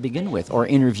guests to begin with, or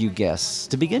interview guests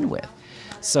to begin with.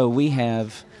 So we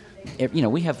have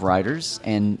writers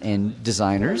and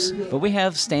designers, but we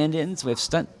have stand-ins, we have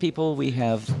stunt people, we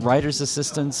have writers'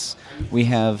 assistants, we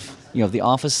have the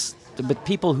office, but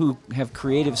people who have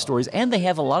creative stories, and they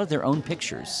have a lot of their own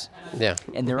pictures. Yeah.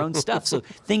 And their own stuff. So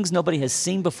things nobody has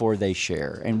seen before they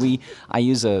share. And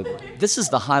this is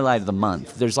the highlight of the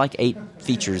month. There's like 8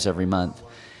 features every month.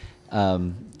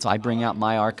 So I bring out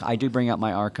I do bring out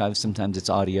my archives. Sometimes it's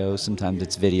audio, sometimes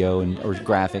it's video or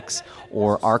graphics,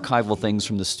 or archival things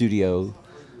from the studio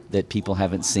that people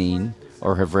haven't seen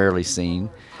or have rarely seen.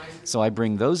 So I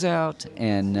bring those out,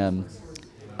 and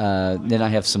then I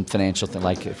have some financial thing,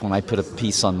 like when I put a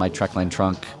piece on my Trekline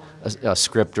trunk, a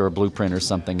script or a blueprint or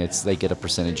something, they get a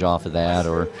percentage off of that.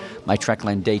 Or my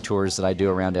Trekline day tours that I do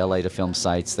around LA to film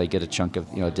sites, they get a chunk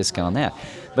of a discount on that.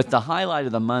 But the highlight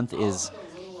of the month is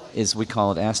we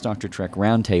call it Ask Dr. Trek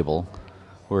Roundtable,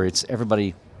 where it's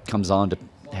everybody comes on to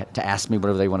ask me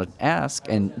whatever they want to ask.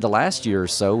 And the last year or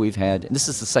so we've had, and this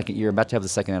is the second year, about to have the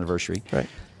second anniversary. Right.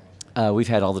 We've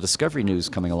had all the Discovery news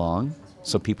coming along,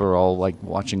 so people are all like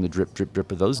watching the drip, drip,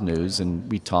 drip of those news, and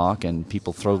we talk, and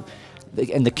people throw.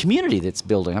 And the community that's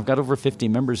building, I've got over 50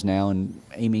 members now, and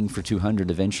aiming for 200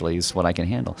 eventually is what I can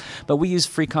handle. But we use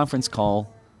free conference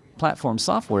call platform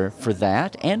software for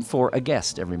that and for a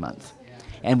guest every month.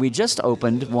 And we just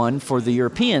opened one for the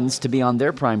Europeans to be on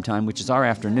their prime time, which is our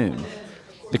afternoon,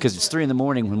 because it's 3 a.m.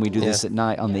 when we do this at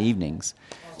night on the evenings.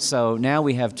 So now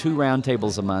we have 2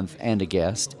 roundtables a month and a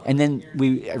guest, and then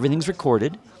everything's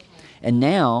recorded. And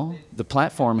now the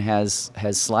platform has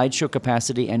slideshow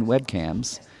capacity and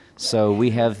webcams. So we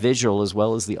have visual as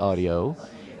well as the audio,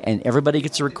 and everybody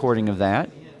gets a recording of that.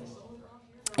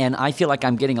 And I feel like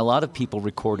I'm getting a lot of people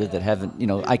recorded that haven't,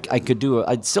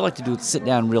 I'd still like to do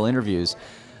sit-down real interviews,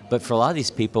 but for a lot of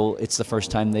these people, it's the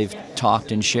first time they've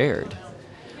talked and shared.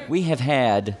 We have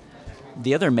had,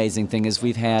 the other amazing thing is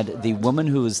we've had the woman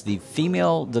who is the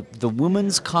female, the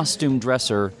woman's costume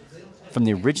dresser from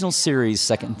the original series,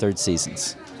 2nd and 3rd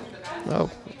seasons.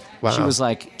 Oh, wow. She was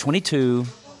like 22,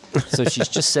 so she's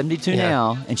just 72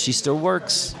 now, and she still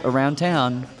works around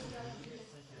town.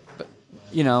 But,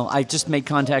 I just made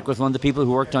contact with one of the people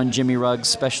who worked on Jimmy Rugg's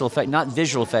special effect, not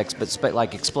visual effects, but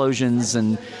like explosions,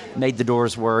 and made the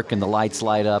doors work and the lights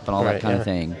light up and all that kind of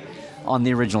thing on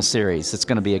the original series. It's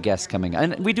going to be a guest coming.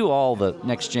 And we do all the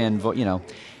next gen,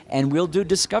 and we'll do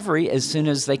Discovery as soon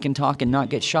as they can talk and not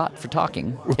get shot for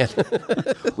talking. Yeah.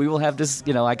 We will have this,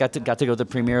 I got to go to the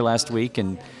premiere last week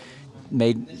and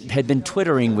had been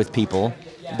twittering with people,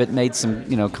 but made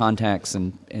some, contacts,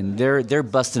 and they're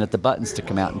busting at the buttons to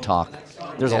come out and talk.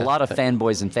 There's a lot of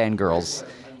fanboys and fangirls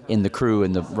in the crew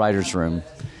in the writers' room,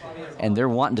 and they're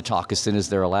wanting to talk as soon as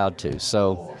they're allowed to.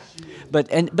 So, but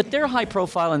they're high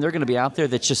profile, and they're going to be out there.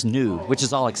 That's just new, which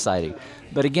is all exciting.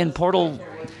 But again, Portal,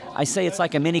 I say it's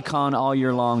like a mini con all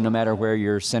year long, no matter where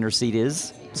your center seat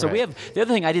is. So we have, the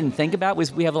other thing I didn't think about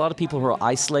was we have a lot of people who are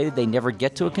isolated. They never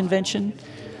get to a convention.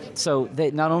 So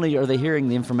they, not only are they hearing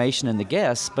the information and the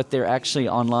guests, but they're actually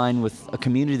online with a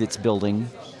community that's building.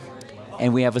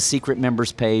 And we have a secret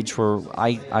members page where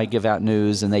I give out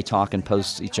news and they talk and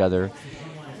post each other.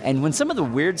 And when some of the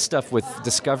weird stuff with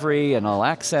Discovery and All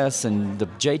Access and the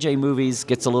JJ movies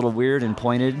gets a little weird and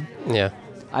pointed,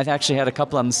 I've actually had a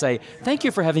couple of them say, "Thank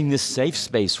you for having this safe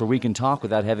space where we can talk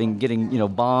without getting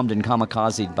bombed and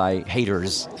kamikazed by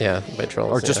haters, by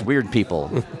trolls, or just weird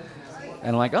people."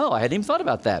 And I'm like, "Oh, I hadn't even thought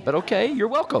about that, but okay, you're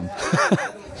welcome."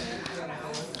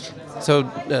 So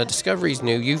Discovery's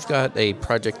new. You've got a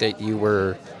project that you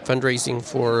were fundraising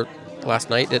for last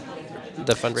night at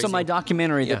the fundraising. So my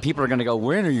documentary Yeah. that people are going to go,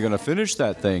 when are you going to finish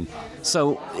that thing?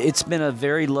 So it's been a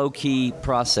very low-key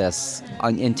process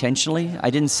intentionally. I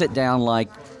didn't sit down like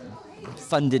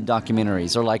funded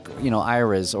documentaries or like,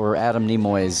 Ira's or Adam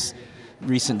Nimoy's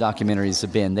recent documentaries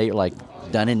have been. They're like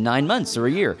done in 9 months or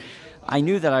a year. I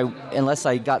knew that unless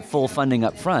I got full funding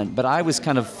up front, but I was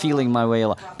kind of feeling my way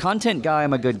along. Content guy,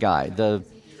 I'm a good guy.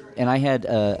 And I have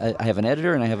an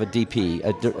editor and I have a DP,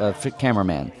 a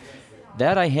cameraman.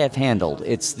 That I have handled.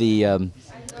 It's the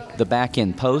back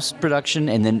end post production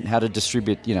and then how to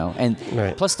distribute, and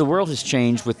Right. plus the world has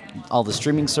changed with all the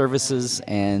streaming services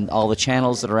and all the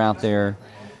channels that are out there.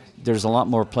 There's a lot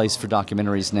more place for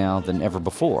documentaries now than ever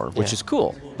before, which Yeah. is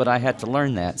cool. But I had to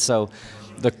learn that. So,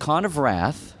 The Con of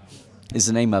Wrath is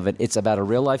the name of it. It's about a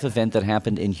real life event that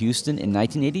happened in Houston in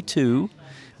 1982.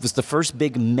 It was the first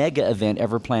big mega event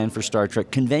ever planned for Star Trek.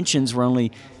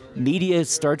 Media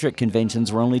Star Trek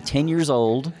conventions were only 10 years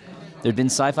old. There'd been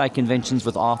sci-fi conventions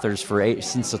with authors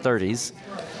since the 30s.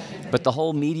 But the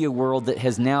whole media world that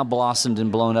has now blossomed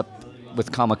and blown up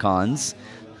with Comic-Cons.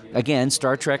 Again,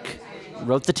 Star Trek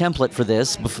wrote the template for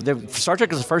this. Star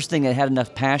Trek was the first thing that had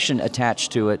enough passion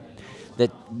attached to it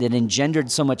that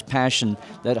engendered so much passion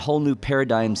that whole new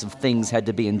paradigms of things had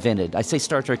to be invented. I say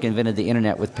Star Trek invented the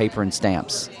internet with paper and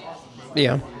stamps,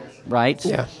 Yeah. right?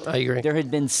 Yeah, I agree. There had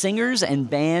been singers and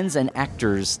bands and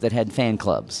actors that had fan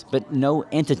clubs, but no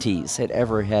entities had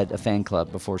ever had a fan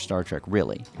club before Star Trek,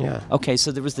 really. Yeah. Okay,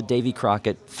 so there was the Davy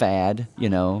Crockett fad,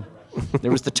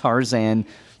 There was the Tarzan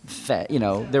fad,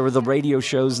 There were the radio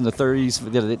shows in the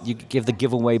 30s that you could give the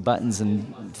giveaway buttons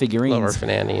and figurines. Little Orphan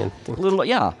Annie and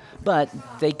Yeah, but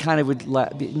they kind of would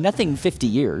nothing 50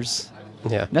 years.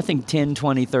 yeah. Nothing 10,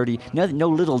 20, 30. No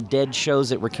little dead shows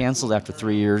that were canceled after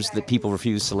 3 years that people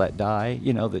refused to let die,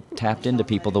 that tapped into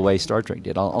people the way Star Trek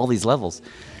did, all these levels.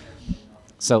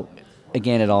 So,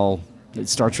 again,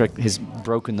 Star Trek has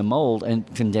broken the mold, and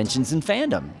conventions and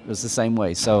fandom was the same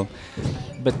way. So,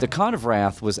 but the Con of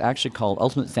Wrath was actually called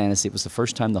Ultimate Fantasy. It was the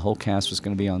first time the whole cast was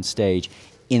going to be on stage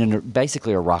in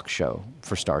basically a rock show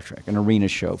for Star Trek, an arena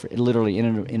show, literally in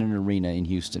an arena in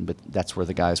Houston. But that's where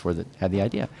the guys were that had the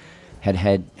idea. Had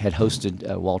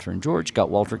hosted Walter and George, got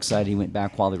Walter excited. He went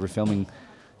back while they were filming.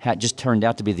 Just turned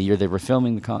out to be the year they were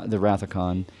filming the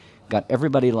Wrath-A-Con. Got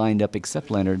everybody lined up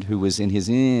except Leonard, who was in his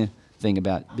thing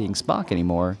about being Spock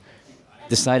anymore.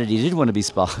 Decided he did want to be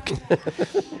Spock.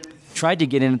 Tried to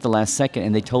get in at the last second,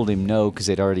 and they told him no because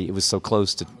it was so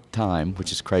close to time,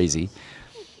 which is crazy.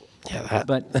 Yeah,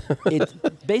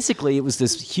 But basically it was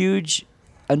this huge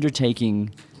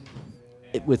undertaking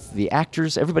with the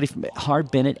actors, everybody from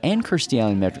Harve Bennett and Kirstie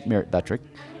Alley Merritt Buttrick,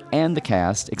 and the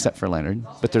cast, except for Leonard.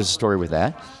 But there's a story with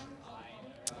that.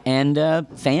 And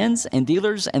fans and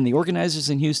dealers and the organizers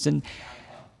in Houston.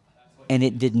 And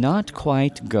it did not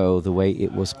quite go the way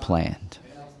it was planned.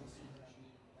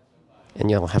 And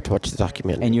you'll have to watch the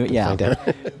documentary. And to find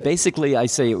out. Basically, I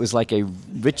say it was like a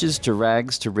riches to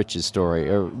rags to riches story.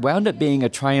 Or wound up being a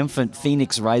triumphant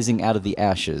phoenix rising out of the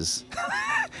ashes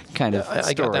kind of story.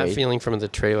 I got that feeling from the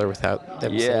trailer without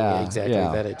them saying exactly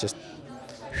that. It just...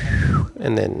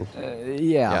 And then...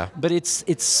 Yeah, but it's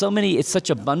such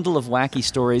a bundle of wacky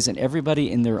stories, and everybody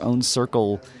in their own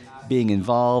circle being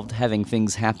involved, having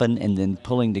things happen, and then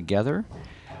pulling together.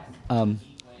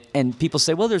 And people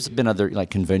say, well, there's been other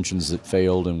conventions that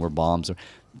failed and were bombs.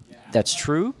 That's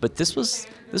true, but this was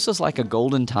like a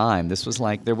golden time. This was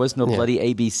like there was no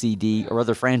bloody ABCD or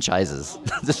other franchises.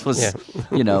 This was,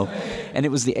 and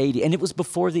it was the 80s, and it was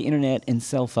before the internet and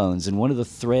cell phones. And one of the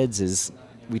threads is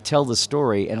we tell the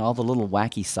story and all the little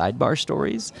wacky sidebar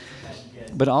stories,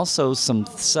 but also some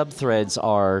sub-threads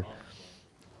are,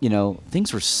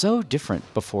 things were so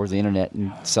different before the internet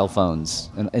and cell phones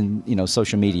and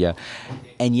social media,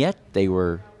 and yet they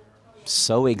were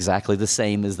so exactly the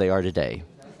same as they are today,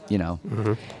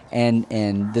 Mm-hmm.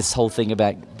 And this whole thing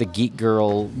about the geek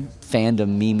girl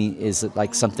fandom meme, is it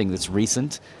like something that's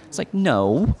recent? It's like,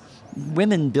 no.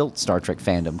 Women built Star Trek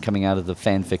fandom coming out of the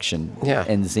fan fiction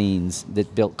and zines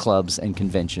that built clubs and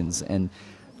conventions. And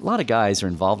a lot of guys are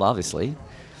involved, obviously.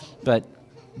 But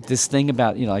this thing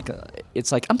about,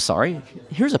 it's like, I'm sorry,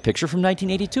 here's a picture from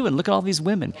 1982, and look at all these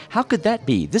women. How could that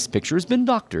be? This picture has been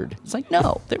doctored. It's like,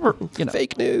 no, they were,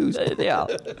 fake news. Yeah.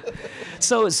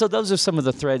 So those are some of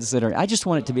the threads that are, I just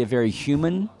want it to be a very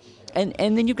human. And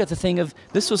then you've got the thing of,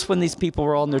 this was when these people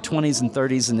were all in their 20s and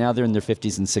 30s, and now they're in their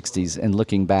 50s and 60s, and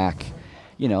looking back,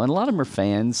 and a lot of them are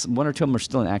fans. One or two of them are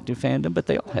still in active fandom, but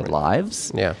they all had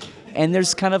lives. Yeah. And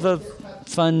there's kind of a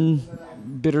fun,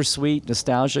 bittersweet,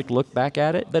 nostalgic look back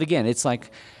at it. But again, it's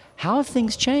like, how have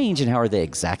things changed and how are they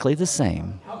exactly the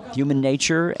same? Human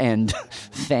nature and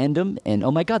fandom, and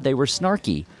oh my God, they were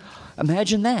snarky.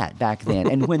 Imagine that back then.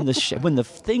 And when the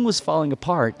thing was falling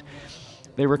apart,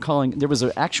 they were calling, there was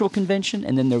an actual convention,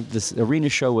 and then this arena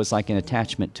show was like an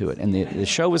attachment to it. And the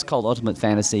show was called Ultimate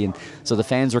Fantasy, and so the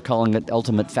fans were calling it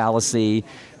Ultimate Fallacy,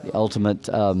 the Ultimate,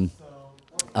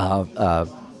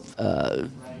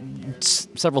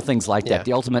 several things like that.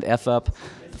 The Ultimate F-up,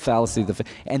 the Fallacy,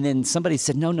 and then somebody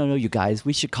said, no, you guys,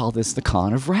 we should call this the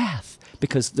Con of Wrath,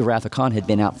 because the Wrath of Khan had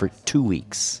been out for 2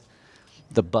 weeks.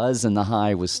 The buzz and the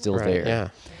high was still there. Yeah.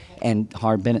 And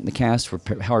Howard Bennett and the cast,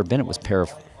 Howard Bennett was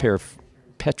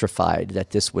petrified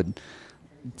that this would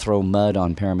throw mud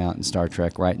on Paramount and Star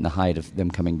Trek right in the height of them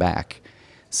coming back.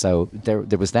 So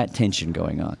there was that tension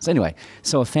going on. So anyway,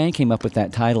 a fan came up with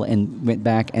that title and went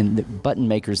back, and the button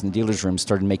makers in the dealer's room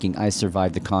started making I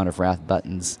Survived the Con of Wrath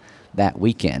buttons that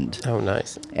weekend. Oh,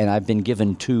 nice. And I've been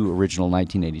given 2 original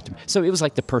 1982. So it was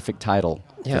like the perfect title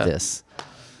for this.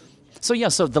 So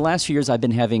the last few years I've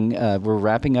been having, we're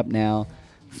wrapping up now,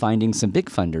 finding some big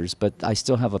funders, but I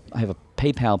still have a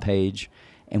PayPal page,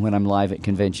 and when I'm live at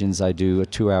conventions, I do a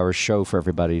 2-hour show for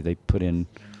everybody. They put in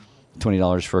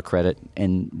 $20 for a credit,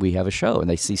 and we have a show, and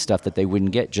they see stuff that they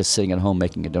wouldn't get just sitting at home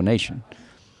making a donation.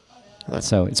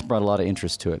 So it's brought a lot of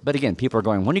interest to it. But again, people are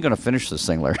going, when are you going to finish this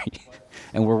thing, Larry?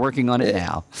 And we're working on it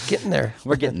now. It's getting there.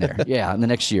 We're getting there, in the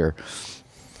next year.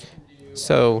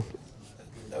 So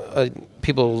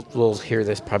people will hear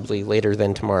this probably later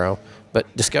than tomorrow,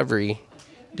 but Discovery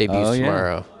debuts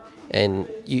tomorrow. And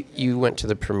you went to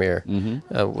the premiere.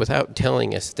 Without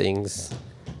telling us things,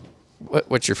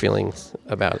 what's your feelings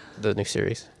about the new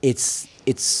series? It's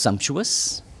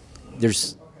sumptuous.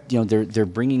 There's they're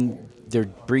bringing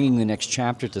the next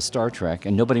chapter to Star Trek,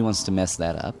 and nobody wants to mess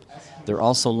that up. They're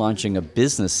also launching a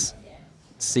business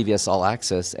CBS All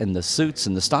Access, and the suits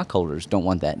and the stockholders don't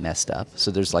want that messed up.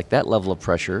 So there's like that level of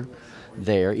pressure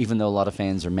there, even though a lot of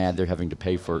fans are mad they're having to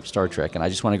pay for Star Trek. And I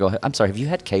just want to go, I'm sorry, have you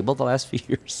had cable the last few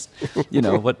years?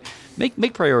 But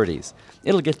make priorities.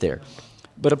 It'll get there.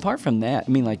 But apart from that,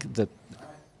 I mean, like a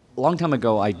long time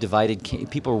ago, I divided,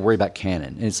 people were worried about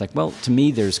canon. And it's like, well, to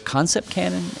me, there's concept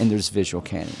canon and there's visual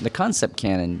canon. The concept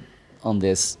canon on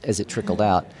this, as it trickled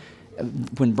out,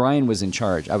 when Brian was in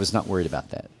charge, I was not worried about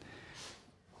that.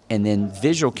 And then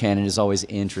visual canon is always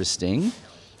interesting.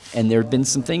 And there have been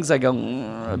some things I go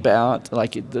about,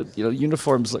 like the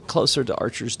uniforms look closer to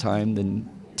Archer's time than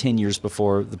 10 years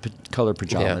before the color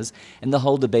pajamas. Yeah. And the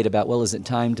whole debate about, well, is it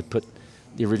time to put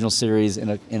the original series in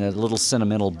a little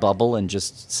sentimental bubble and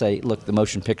just say, look, the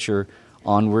motion picture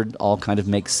onward all kind of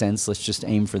makes sense. Let's just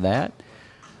aim for that.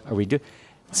 Are we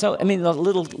So, I mean, the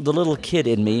little kid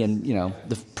in me, and,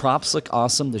 the props look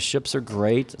awesome. The ships are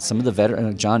great. Some of the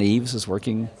veterans, John Eves is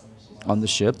working on the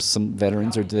ships. Some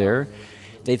veterans are there.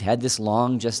 They've had this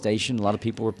long gestation. A lot of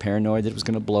people were paranoid that it was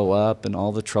going to blow up and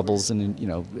all the troubles and,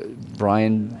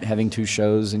 Brian having 2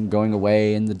 shows and going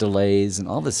away and the delays and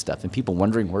all this stuff. And people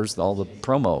wondering, where's all the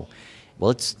promo?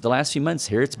 Well, it's the last few months.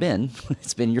 Here it's been.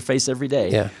 It's been in your face every day.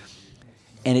 Yeah.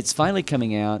 And it's finally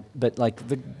coming out, but like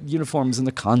the uniforms and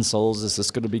the consoles, is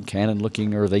this going to be canon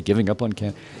looking, or are they giving up on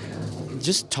canon?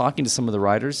 Just talking to some of the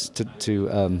writers,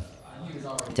 to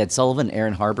Ted Sullivan,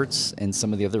 Aaron Harberts, and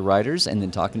some of the other writers, and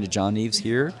then talking to John Eves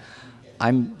here,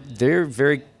 they're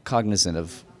very cognizant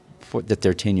of that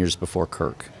they're 10 years before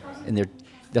Kirk, and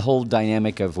the whole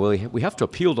dynamic of, well, we have to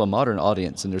appeal to a modern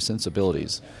audience and their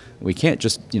sensibilities. We can't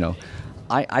just,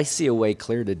 I see a way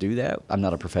clear to do that. I'm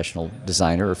not a professional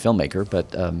designer or filmmaker,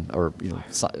 but or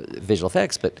visual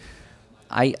effects, but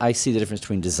I see the difference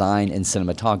between design and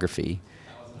cinematography,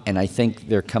 and I think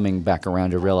they're coming back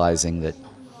around to realizing that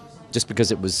just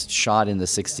because it was shot in the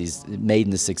 60s, made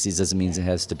in the 60s, doesn't mean it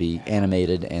has to be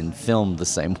animated and filmed the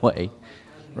same way,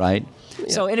 right? Yeah.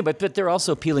 So anyway, but they're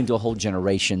also appealing to a whole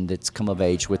generation that's come of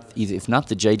age with, either, if not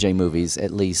the JJ movies,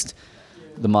 at least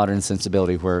the modern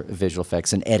sensibility where visual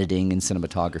effects and editing and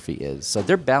cinematography is. So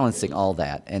they're balancing all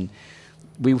that. And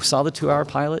we saw the 2-hour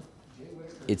pilot.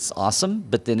 It's awesome,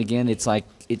 but then again, it's like,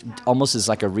 it almost is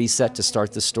like a reset to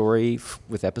start the story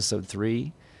with episode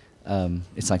 3.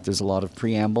 It's like there's a lot of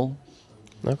preamble.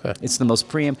 Okay. It's the most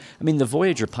I mean, the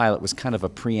Voyager pilot was kind of a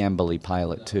preamble-y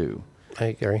pilot too. I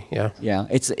agree, yeah. Yeah,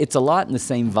 it's a lot in the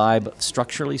same vibe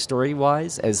structurally,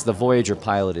 story-wise, as the Voyager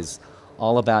pilot is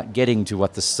all about getting to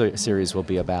what the series will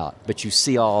be about. But you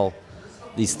see all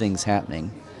these things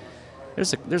happening.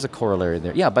 There's a corollary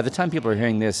there. Yeah, by the time people are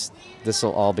hearing this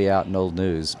will all be out in old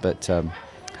news. But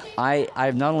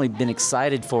I've not only been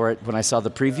excited for it when I saw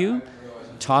the preview,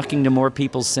 talking to more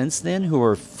people since then who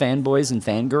are fanboys and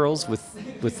fangirls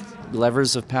with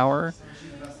levers of power,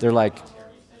 they're like,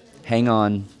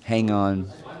 hang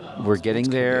on. We're getting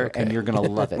there, and you're going to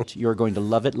love it. You're going to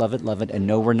love it. And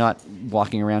no, we're not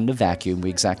walking around in a vacuum. We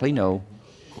exactly know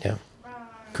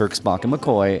Kirk, Spock, and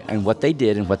McCoy and what they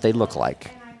did and what they look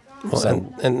like.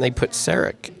 Well, and they put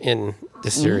Sarek in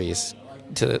the series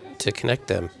to connect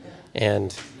them.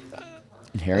 And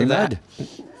Harry Mudd.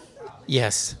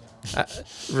 Yes.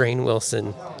 Rainn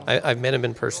Wilson. I met him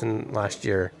in person last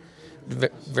year.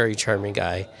 Very charming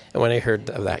guy. And when I heard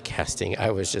of that casting,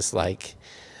 I was just like,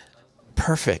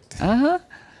 perfect. Uh-huh.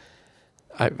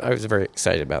 I was very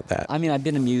excited about that. I mean, I've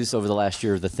been amused over the last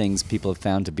year of the things people have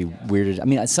found to be weirded. I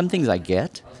mean, some things I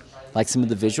get, like some of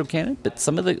the visual canon, but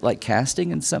some of the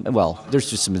casting and there's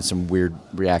just been some weird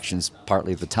reactions,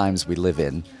 partly the times we live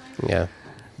in. Yeah.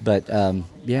 But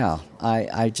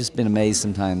I've just been amazed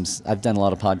sometimes. I've done a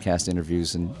lot of podcast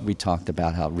interviews, and we talked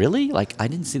about how, really? Like, I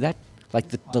didn't see that. Like,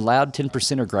 the loud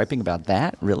 10% are griping about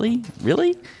that? Really?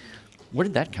 Where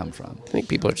did that come from? I think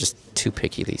people are just too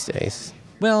picky these days.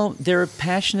 Well, they're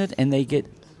passionate, and I get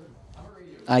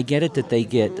it that they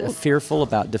get fearful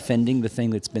about defending the thing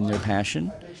that's been their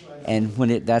passion. And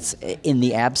when that's in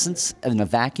the absence, in a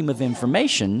vacuum of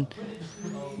information,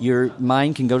 your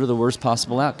mind can go to the worst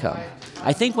possible outcome.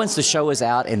 I think once the show is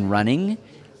out and running,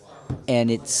 and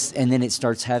then it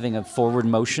starts having a forward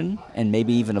motion and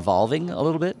maybe even evolving a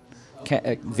little bit,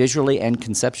 visually and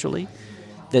conceptually,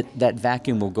 that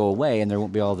vacuum will go away, and there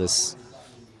won't be all this,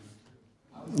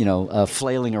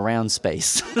 flailing around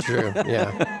space. True.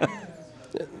 Yeah.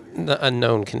 The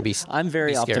unknown can be. I'm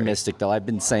very optimistic, though. I've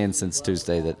been saying since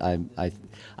Tuesday that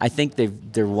I think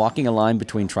they're walking a line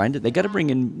between they got to bring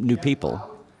in new people,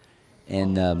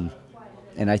 and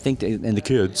I think and the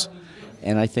kids,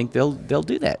 and I think they'll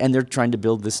do that. And they're trying to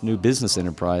build this new business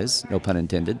enterprise, no pun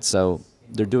intended. So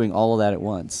they're doing all of that at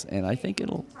once, and I think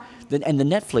it'll. And the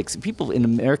Netflix people in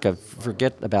America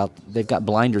forget about. They've got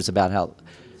blinders about how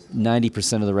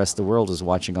 90% of the rest of the world is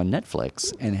watching on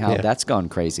Netflix, and how that's gone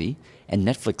crazy. And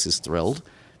Netflix is thrilled,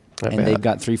 and they've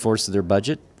got 3/4 of their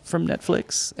budget from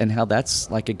Netflix, and how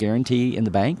that's like a guarantee in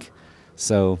the bank.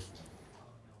 So,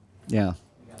 yeah,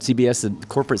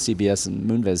 corporate CBS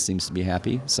and Moonves seems to be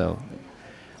happy. So,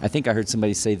 I think I heard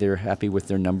somebody say they're happy with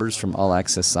their numbers from All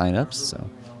Access signups. So,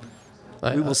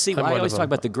 we will see. I always talk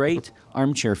about the great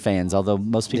armchair fans, although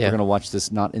most people are going to watch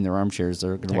this not in their armchairs;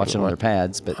 they're going to watch it on their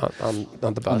pads, but on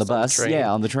the bus,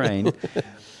 on the train.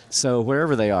 So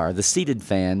wherever they are, the seated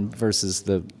fan versus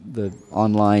the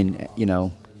online,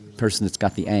 person that's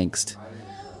got the angst.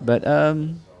 But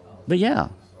yeah,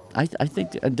 I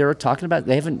think they're talking about.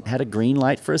 They haven't had a green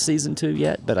light for a season 2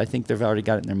 yet, but I think they've already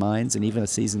got it in their minds, and even a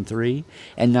season 3.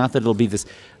 And not that it'll be this.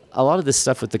 A lot of this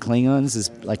stuff with the Klingons is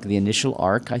like the initial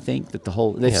arc. I think that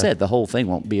they've said the whole thing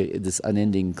won't be this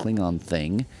unending Klingon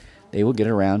thing. They will get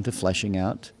around to fleshing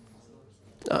out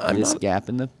this gap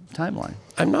in the timeline.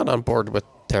 I'm not on board with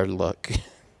their look.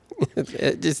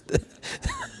 It just.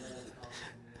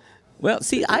 Well,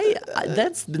 see,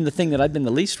 that's been the thing that I've been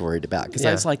the least worried about, because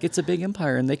I was like, it's a big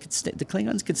empire, and the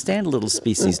Klingons could stand a little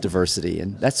species diversity,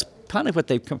 and that's kind of what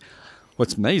they've come.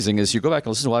 What's amazing is you go back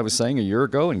and listen to what I was saying a year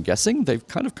ago and guessing, they've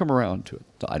kind of come around to it.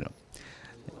 I don't know.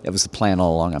 It was the plan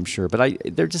all along, I'm sure. But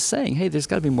they're just saying, hey, there's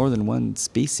got to be more than one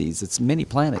species. It's many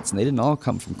planets, and they didn't all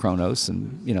come from Kronos.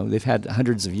 And, they've had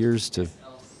hundreds of years to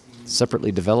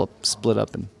separately develop, split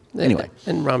up. And anyway.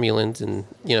 And Romulans and,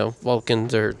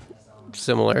 Vulcans are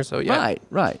similar. So, yeah.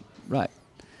 Right.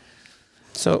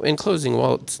 So, in closing,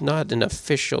 while it's not an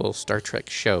official Star Trek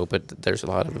show, but there's a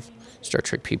lot of Star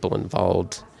Trek people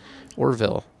involved.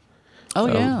 Orville. Oh,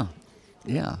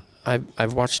 yeah.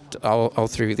 I've watched all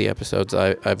 3 of the episodes.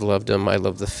 I've loved them. I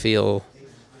love the feel.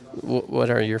 What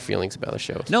are your feelings about the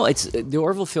show? No, the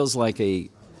Orville feels like a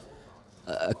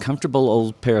comfortable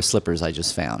old pair of slippers I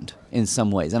just found in some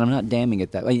ways, and I'm not damning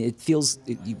it that way. It feels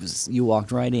you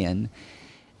walked right in,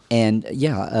 and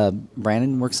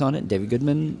Brandon works on it. David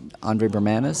Goodman, Andre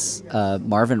Bermanis,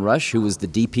 Marvin Rush, who was the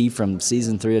DP from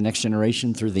season 3 of Next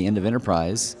Generation through the end of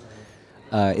Enterprise.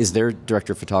 Is their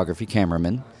director of photography,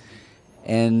 cameraman,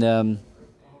 and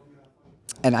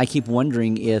I keep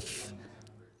wondering if,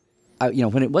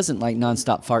 when it wasn't like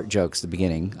nonstop fart jokes at the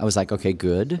beginning, I was like, okay,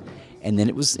 good, and then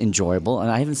it was enjoyable, and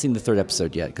I haven't seen the 3rd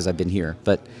episode yet because I've been here,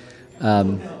 but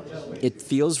it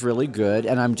feels really good,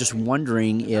 and I'm just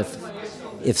wondering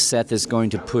if Seth is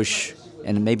going to push,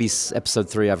 and maybe episode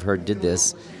 3 I've heard did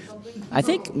this. I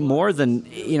think more than,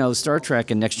 Star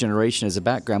Trek and Next Generation as a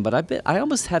background, but I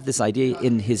almost have this idea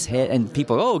in his head, and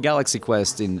people, Galaxy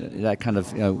Quest, and that kind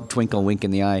of twinkle, wink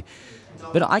in the eye.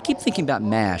 But I keep thinking about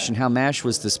MASH, and how MASH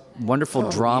was this wonderful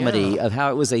dramedy of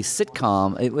how it was a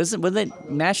sitcom. It wasn't,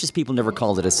 MASH's people never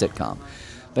called it a sitcom.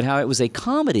 but how it was a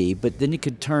comedy, but then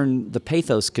the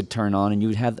pathos could turn on, and you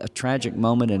would have a tragic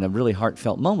moment and a really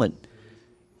heartfelt moment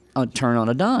turn on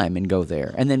a dime and go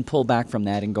there, and then pull back from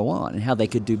that and go on, and how they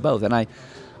could do both. And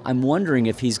I'm wondering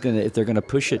if they're gonna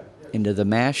push it into the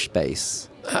MASH space.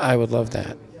 I would love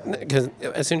that. Because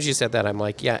as soon as you said that, I'm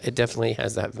like, yeah, it definitely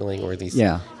has that feeling where these...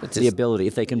 Yeah, it's the ability,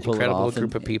 if they can pull it off. Incredible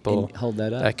group of people and hold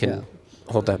that up. That can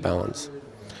hold that balance.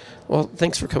 Well,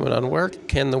 thanks for coming on. Where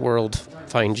can the world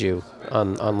find you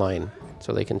online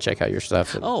so they can check out your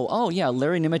stuff? Oh, yeah,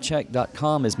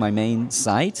 LarryNemecek.com is my main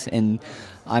site, and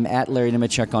I'm at Larry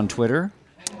Nemecek on Twitter.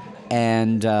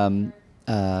 And...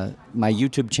 my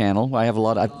YouTube channel. I have a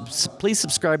lot please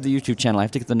subscribe to the YouTube channel. I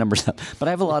have to get the numbers up. But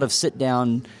I have a lot of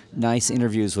sit-down, nice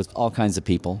interviews with all kinds of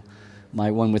people.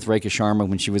 My one with Rekha Sharma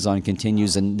when she was on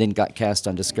continues and then got cast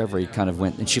on Discovery kind of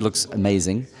went, and she looks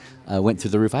amazing, went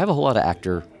through the roof. I have a whole lot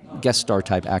of guest star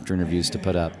type actor interviews to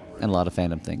put up and a lot of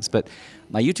fandom things. But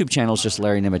my YouTube channel is just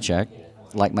Larry Nemecek,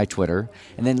 like my Twitter.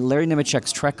 And then Larry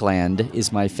Nemecek's Trekland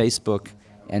is my Facebook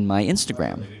and my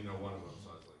Instagram.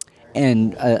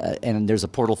 And there's a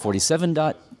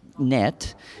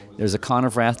portal47.net, there's a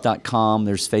conofwrath.com,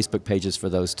 there's Facebook pages for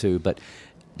those too. But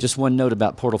just one note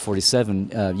about Portal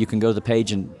 47, you can go to the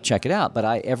page and check it out. But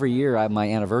every year,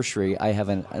 my anniversary, I have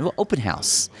an open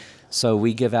house. So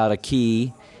we give out a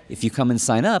key. If you come and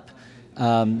sign up,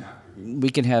 we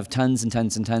can have tons and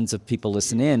tons and tons of people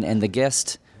listen in. And the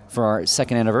guest for our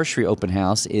second anniversary open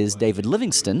house is David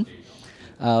Livingston,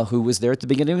 who was there at the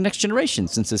beginning of Next Generation,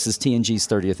 since this is TNG's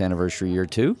 30th anniversary year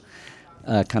too,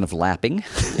 kind of lapping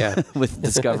with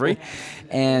Discovery.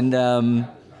 And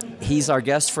he's our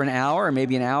guest for an hour or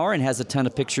maybe an hour and has a ton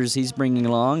of pictures he's bringing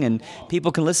along. And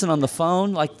people can listen on the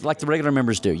phone like the regular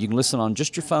members do. You can listen on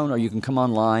just your phone, or you can come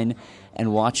online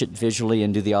and watch it visually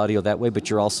and do the audio that way. But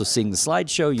you're also seeing the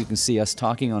slideshow. You can see us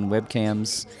talking on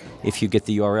webcams if you get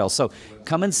the URL. So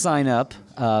come and sign up.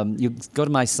 You go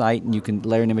to my site, and you can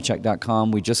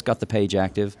LarryNemecek.com. We just got the page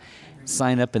active.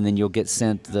 Sign up, and then you'll get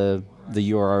sent the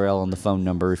URL and the phone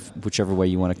number, whichever way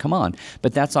you want to come on.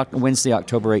 But that's Wednesday,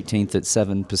 October 18th at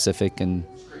 7 Pacific and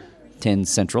 10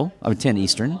 Central, 10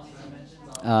 Eastern.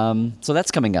 So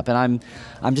that's coming up, and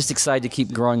I'm just excited to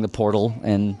keep growing the portal.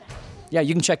 And yeah,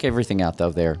 you can check everything out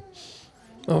though there.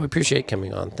 Oh, we appreciate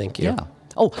coming on. Thank you. Yeah.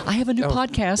 Oh, I have a new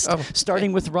podcast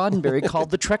starting with Roddenberry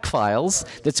called The Trek Files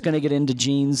that's going to get into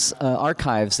Gene's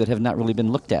archives that have not really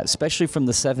been looked at, especially from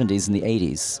the 70s and the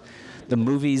 80s. The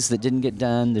movies that didn't get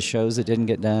done, the shows that didn't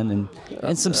get done,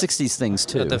 and some 60s things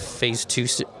too. The Phase 2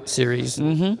 series.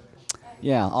 Mm-hmm.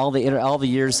 Yeah, all the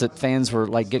years that fans were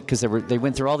like, because they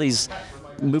went through all these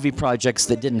movie projects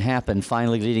that didn't happen,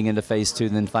 finally leading into Phase 2,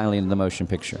 and then finally into the motion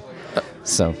picture.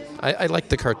 So I like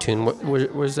the cartoon.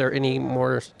 Was there any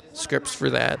more scripts for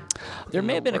that? There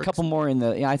may have been a couple more in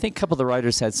the. Yeah, I think a couple of the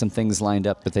writers had some things lined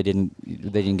up, but they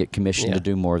didn't get commissioned to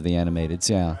do more of the animateds.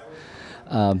 Yeah.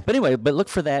 But anyway, look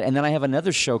for that. And then I have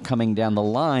another show coming down the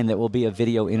line that will be a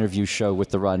video interview show with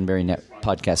the Roddenberry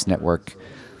Podcast Network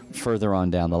further on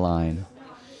down the line.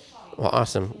 Well,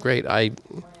 awesome. Great. I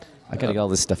got to get all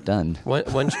this stuff done.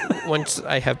 Once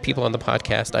I have people on the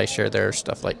podcast, I share their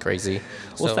stuff like crazy.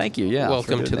 Well, so thank you. Yeah.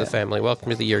 Welcome to the family.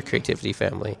 Welcome to the Your Creativity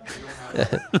family.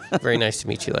 Very nice to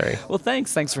meet you, Larry. Well,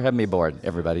 thanks. Thanks for having me aboard,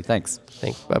 everybody. Thanks.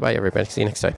 Bye-bye, everybody. See you next time.